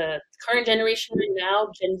like the current generation right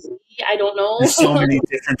now, Gen Z? I don't know. There's so many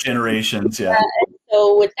different generations, yeah.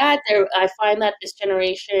 So with that, I find that this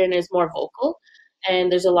generation is more vocal.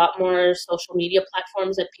 And there's a lot more social media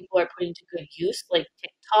platforms that people are putting to good use, like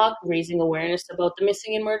TikTok, raising awareness about the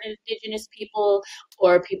missing and murdered Indigenous people,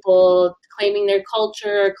 or people claiming their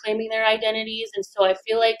culture, or claiming their identities. And so I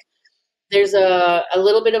feel like there's a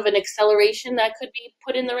little bit of an acceleration that could be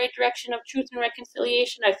put in the right direction of truth and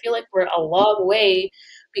reconciliation. I feel like we're a long way,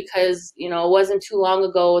 because, it wasn't too long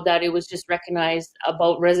ago that it was just recognized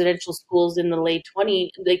about residential schools in the late 20s,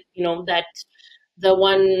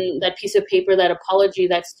 that piece of paper, that apology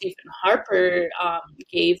that Stephen Harper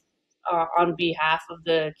gave on behalf of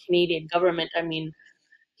the Canadian government. I mean,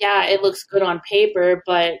 yeah, it looks good on paper,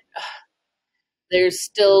 but there's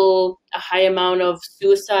still a high amount of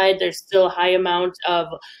suicide. There's still a high amount of,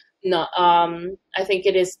 I think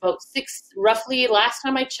it is about roughly, last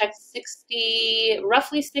time I checked,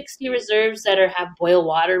 roughly 60 reserves that have boil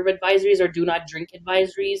water advisories or do not drink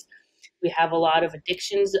advisories. We have a lot of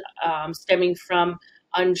addictions stemming from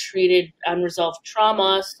untreated, unresolved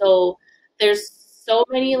trauma. So there's so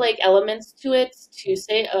many elements to it to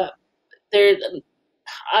say.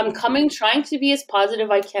 I'm trying to be as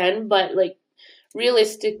positive I can, but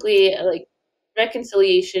realistically,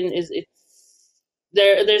 reconciliation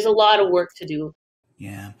there's a lot of work to do.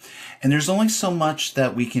 Yeah. And there's only so much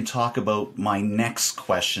that we can talk about my next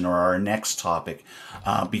question or our next topic,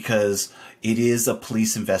 because it is a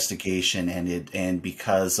police investigation, and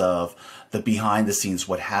because of the behind the scenes,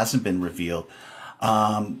 what hasn't been revealed.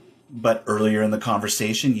 But earlier in the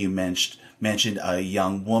conversation, you mentioned a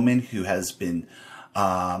young woman who has been,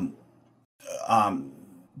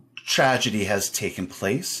 tragedy has taken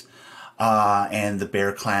place. And the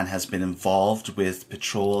Bear Clan has been involved with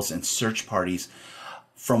patrols and search parties.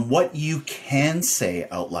 From what you can say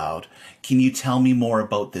out loud, can you tell me more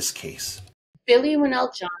about this case? Billy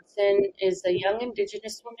Winnell Johnson is a young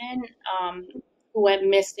Indigenous woman. who went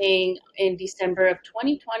missing in December of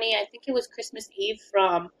 2020. I think it was Christmas Eve,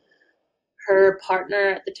 from her partner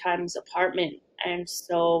at the time's apartment. And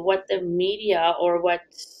so what the media, or what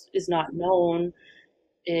is not known,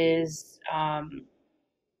 is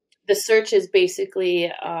the search is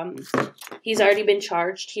basically, he's already been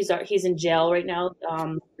charged. He's in jail right now.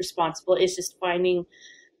 Responsible is just finding,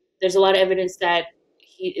 there's a lot of evidence that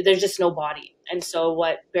there's just no body. And so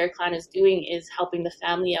what Bear Clan is doing is helping the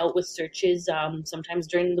family out with searches, sometimes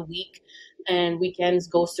during the week and weekends,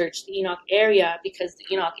 go search the Enoch area, because the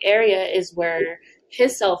Enoch area is where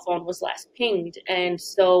his cell phone was last pinged. And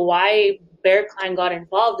so why Bear Clan got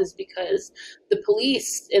involved is because the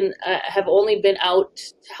police have only been out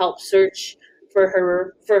to help search for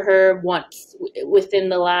her once within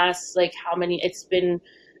the last, like, how many, it's been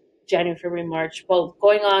January, February, March, well,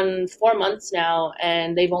 going on 4 months now,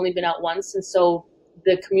 and they've only been out once. And so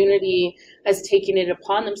the community has taken it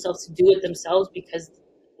upon themselves to do it themselves, because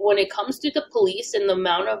when it comes to the police and the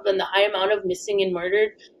high amount of missing and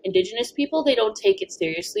murdered Indigenous people, they don't take it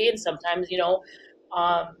seriously. And sometimes,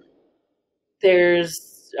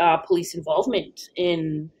 there's police involvement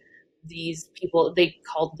in these people. They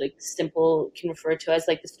called, like, can refer to as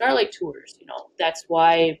like the Starlight Tours. That's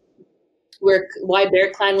why Bear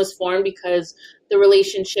Clan was formed, because the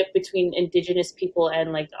relationship between Indigenous people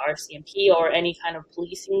and, like, the RCMP or any kind of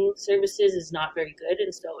policing services is not very good.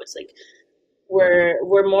 And so it's like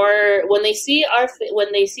we're more, when they see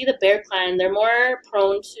the Bear Clan, they're more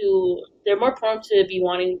prone to be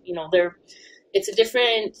wanting, it's a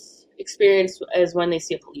different experience as when they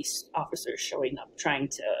see a police officer showing up trying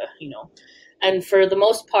to, and for the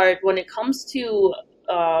most part, when it comes to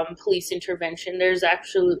police intervention, there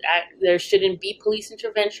shouldn't be police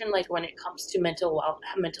intervention, like when it comes to mental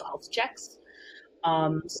health checks,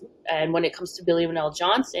 and when it comes to Billy Manel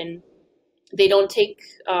Johnson, they don't take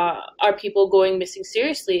our people going missing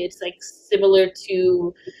seriously. It's like similar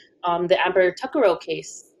to the Amber Tuckero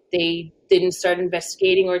case. They didn't start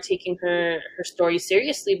investigating or taking her story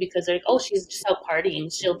seriously because they're like, oh, she's just out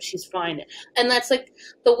partying, she's fine. And that's like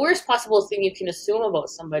the worst possible thing you can assume about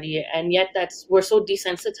somebody. And yet we're so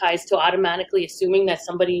desensitized to automatically assuming that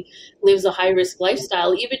somebody lives a high-risk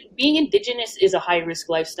lifestyle. Even being Indigenous is a high-risk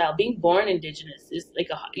lifestyle. Being born Indigenous is like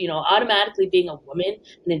automatically being a woman,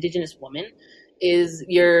 an Indigenous woman, is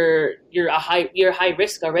you're high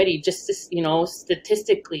risk already, just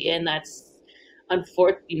statistically. And that's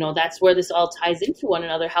that's where this all ties into one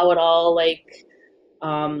another, how it all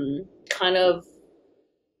kind of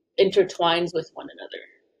intertwines with one another.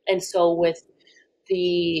 And so with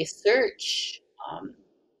the search,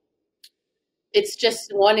 it's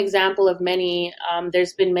just one example of many.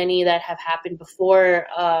 There's been many that have happened before.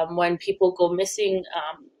 When people go missing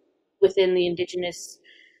within the Indigenous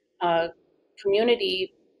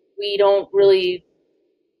community, we don't really,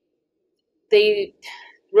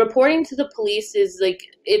 reporting to the police is like,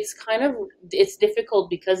 it's difficult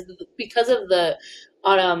because of the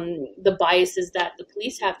biases that the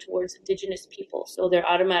police have towards Indigenous people. So they're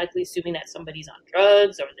automatically assuming that somebody's on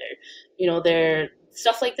drugs, or they're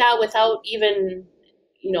stuff like that, without even,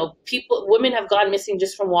 women have gone missing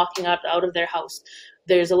just from walking out of their house.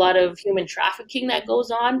 There's a lot of human trafficking that goes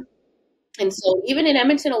on. And so even in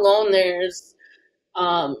Edmonton alone, there's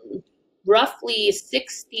roughly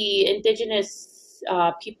 60 Indigenous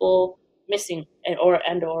people missing or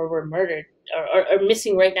were murdered or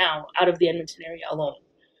missing right now out of the Edmonton area alone.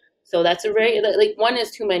 So that's a very, like, one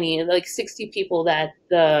is too many, like 60 people that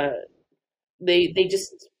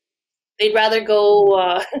they'd rather go,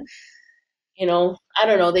 I don't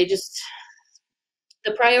know,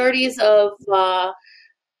 the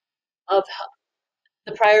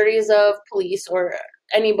priorities of police or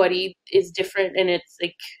anybody is different. And it's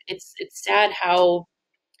like, it's sad how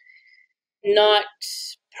not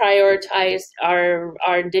prioritized our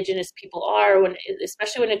Indigenous people are,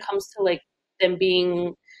 especially when it comes to, like, them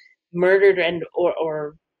being murdered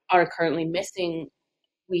or are currently missing.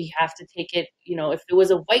 We have to take it, if it was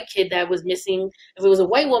a white kid that was missing, if it was a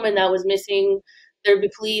white woman that was missing, there'd be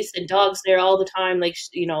police and dogs there all the time, like,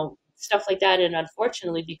 stuff like that. And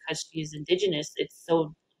unfortunately, because she's Indigenous, it's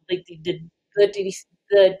so, like, the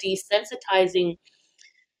desensitizing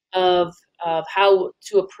of how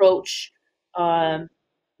to approach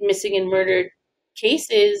missing and murdered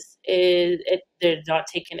cases they're not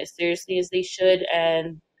taken as seriously as they should,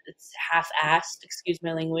 and it's half-assed, excuse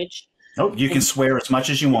my language. Oh, you can swear as much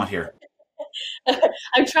as you want here.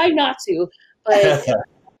 I'm trying not to, but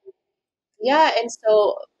yeah. And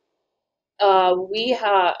so we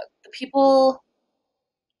have the people,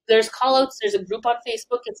 there's call outs, there's a group on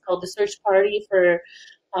Facebook, it's called the Search Party for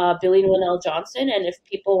Billy Winnell Johnson. And if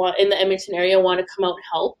people in the Edmonton area want to come out and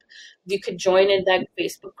help, you could join in that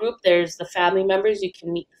Facebook group. There's the family members. You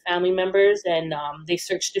can meet the family members, and they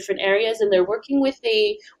search different areas. And they're working with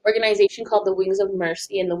a organization called the Wings of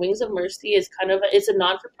Mercy. And the Wings of Mercy is it's a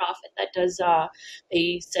non-for-profit that does.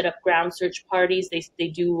 They set up ground search parties. They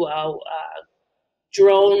do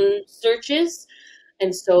drone searches.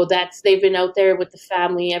 And so they've been out there with the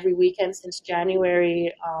family every weekend since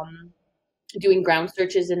January, doing ground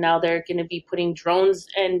searches, and now they're going to be putting drones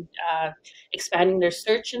and expanding their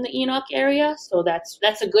search in the Enoch area. So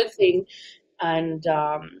that's a good thing. And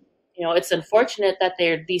it's unfortunate that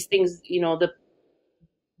these things,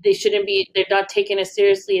 they shouldn't be. They're not taken as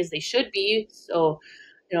seriously as they should be. So,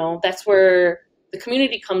 that's where the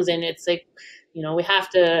community comes in. It's like, we have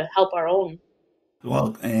to help our own.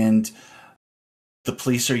 Well, and the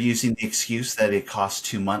police are using the excuse that it costs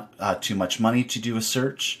too much money to do a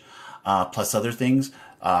search. Plus other things.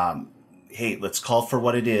 Hey, let's call for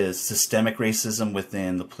what it is: systemic racism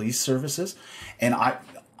within the police services. And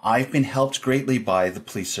I've been helped greatly by the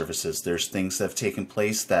police services. There's things that have taken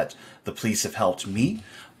place that the police have helped me.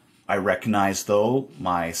 I recognize, though,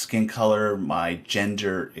 my skin color, my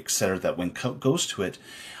gender, etc., that when goes to it,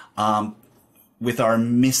 with our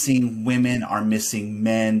missing women, our missing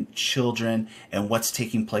men, children, and what's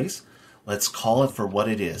taking place, let's call it for what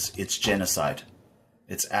it is. It's genocide.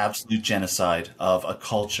 It's absolute genocide of a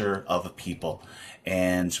culture, of a people.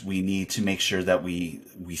 And we need to make sure that we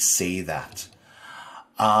say that.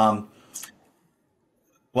 Well,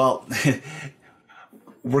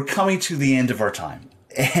 we're coming to the end of our time.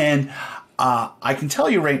 And I can tell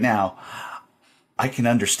you right now, I can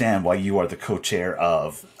understand why you are the co-chair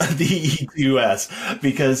of the E2S.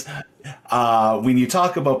 Because when you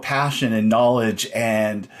talk about passion and knowledge,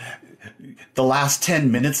 and the last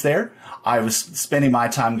 10 minutes there, I was spending my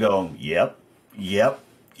time going, yep.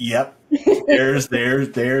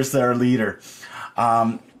 There's our leader.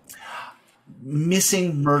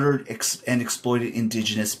 Missing, murdered, and exploited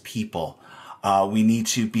Indigenous people. We need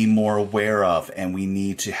to be more aware of, and we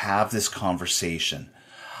need to have this conversation.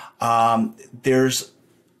 There's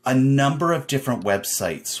a number of different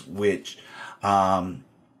websites which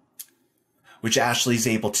Ashleigh's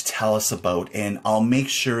able to tell us about, and I'll make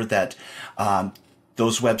sure that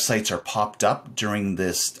those websites are popped up during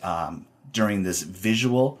this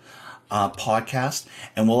visual podcast,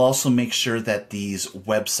 and we'll also make sure that these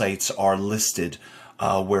websites are listed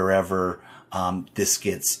wherever this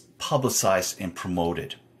gets publicized and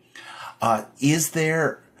promoted. Is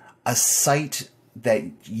there a site that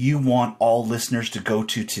you want all listeners to go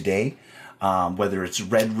to today, whether it's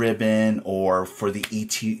Red Ribbon or for the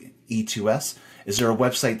E2S? Is there a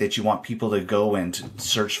website that you want people to go and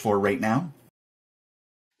search for right now?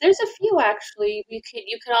 There's a few, actually. You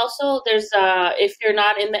could also, if you're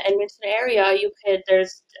not in the Edmonton area,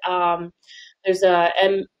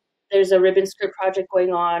 there's a ribbon skirt project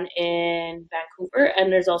going on in Vancouver,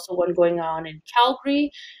 and there's also one going on in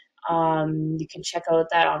Calgary. You can check out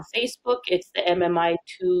that on Facebook. It's the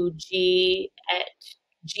MMI2G at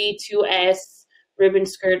G2S Ribbon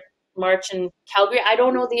Skirt March in Calgary. I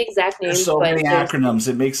don't know the exact names. There's so many acronyms.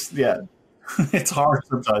 It makes, it's hard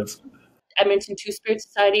sometimes. Edmonton Two-Spirit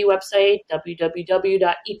Society website,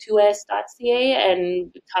 www.e2s.ca, and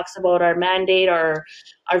it talks about our mandate, our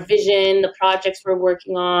vision, the projects we're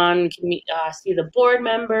working on. You can see the board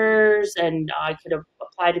members, and I could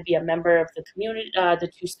apply to be a member of the community,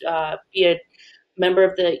 be a member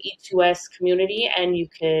of the E2S community, and you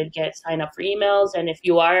could sign up for emails. And if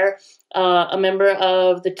you are a member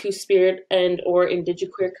of the Two-Spirit and or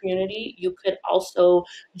Indigiqueer community, you could also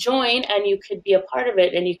join, and you could be a part of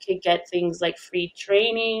it, and you could get things like free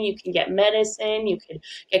training, you can get medicine, you could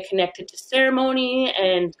get connected to ceremony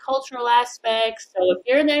and cultural aspects. So if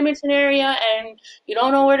you're in the Edmonton area and you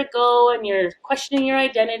don't know where to go and you're questioning your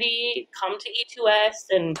identity, come to E2S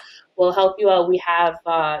and we'll help you out. We have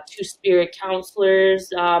Two-Spirit counselors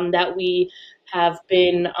that we have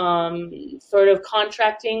been sort of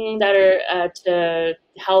contracting that are to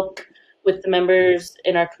help with the members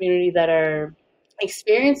in our community that are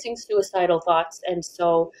experiencing suicidal thoughts. And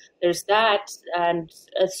so there's that. And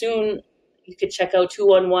soon you could check out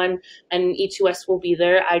 211 and E2S will be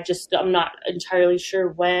there. I'm not entirely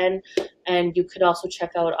sure when. And you could also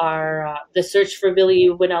check out our the Search for Billy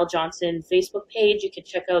Winnell Johnson Facebook page. You could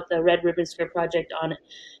check out the Red Ribbon Skirt Project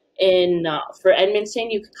for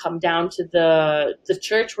Edmonton. You could come down to the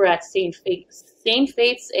church. We're at St.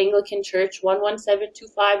 Faith's Anglican Church,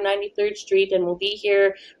 11725 93rd Street, and we'll be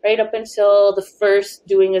here right up until the 1st,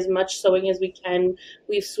 doing as much sewing as we can.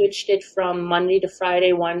 We've switched it from Monday to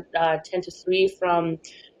Friday, 10 to 3, from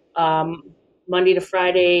Monday to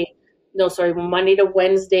Friday. No, sorry, Monday to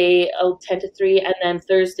Wednesday, 10 to 3, and then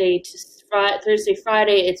Thursday,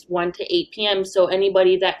 Friday, it's 1 to 8 p.m. So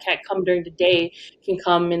anybody that can't come during the day can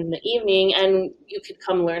come in the evening, and you can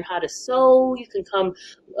come learn how to sew. You can come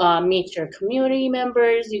meet your community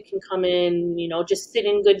members. You can come in, just sit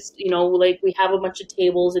in good, like we have a bunch of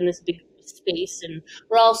tables in this big space, and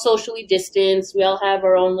we're all socially distanced. We all have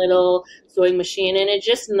our own little sewing machine, and it's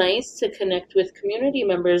just nice to connect with community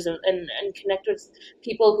members and connect with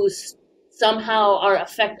people who somehow are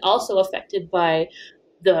also affected by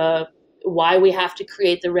the why we have to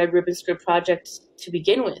create the Red Ribbon Script Project to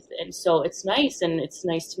begin with. And so it's nice, and it's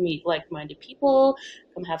nice to meet like-minded people,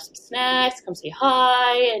 come have some snacks, come say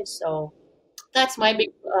hi. And so that's my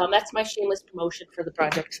shameless promotion for the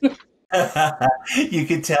project. You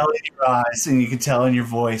can tell in your eyes and you can tell in your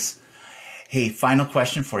voice. Hey, final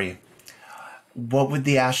question for you. What would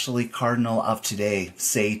the Ashleigh Cardinal of today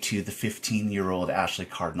say to the 15-year-old Ashleigh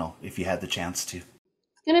Cardinal if you had the chance to?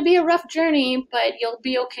 It's going to be a rough journey, but you'll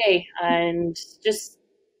be okay. And just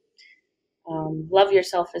love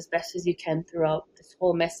yourself as best as you can throughout this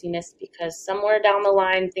whole messiness, because somewhere down the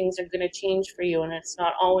line, things are going to change for you, and it's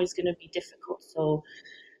not always going to be difficult. So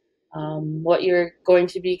what you're going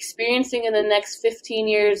to be experiencing in the next 15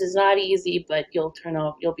 years is not easy, but you'll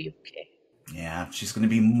be okay. Yeah, she's going to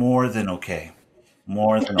be more than okay.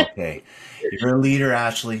 More than okay. You're a leader,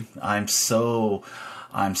 Ashleigh.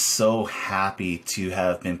 I'm so happy to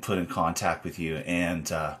have been put in contact with you, and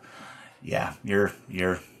yeah, you're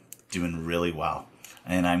doing really well,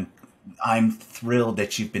 and I'm thrilled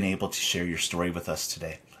that you've been able to share your story with us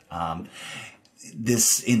today.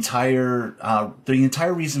 The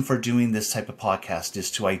entire reason for doing this type of podcast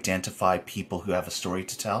is to identify people who have a story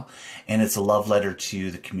to tell, and it's a love letter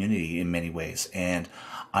to the community in many ways. And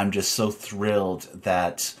I'm just so thrilled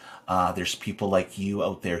that there's people like you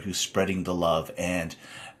out there who's spreading the love and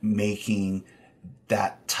making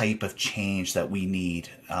that type of change that we need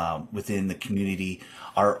within the community,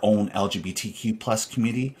 our own LGBTQ plus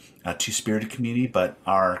community, two-spirited community, but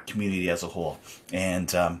our community as a whole.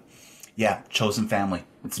 And yeah, chosen family,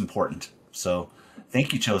 it's important. So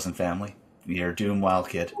thank you, chosen family. You're doing well,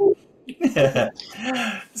 kid.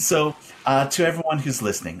 So to everyone who's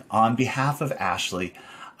listening, on behalf of Ashleigh,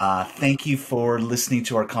 thank you for listening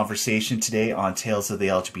to our conversation today on Tales of the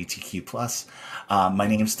LGBTQ+. My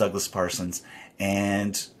name is Douglas Parsons,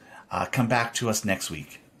 and come back to us next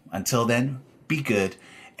week. Until then, be good,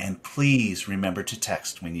 and please remember to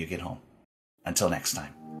text when you get home. Until next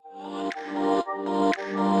time.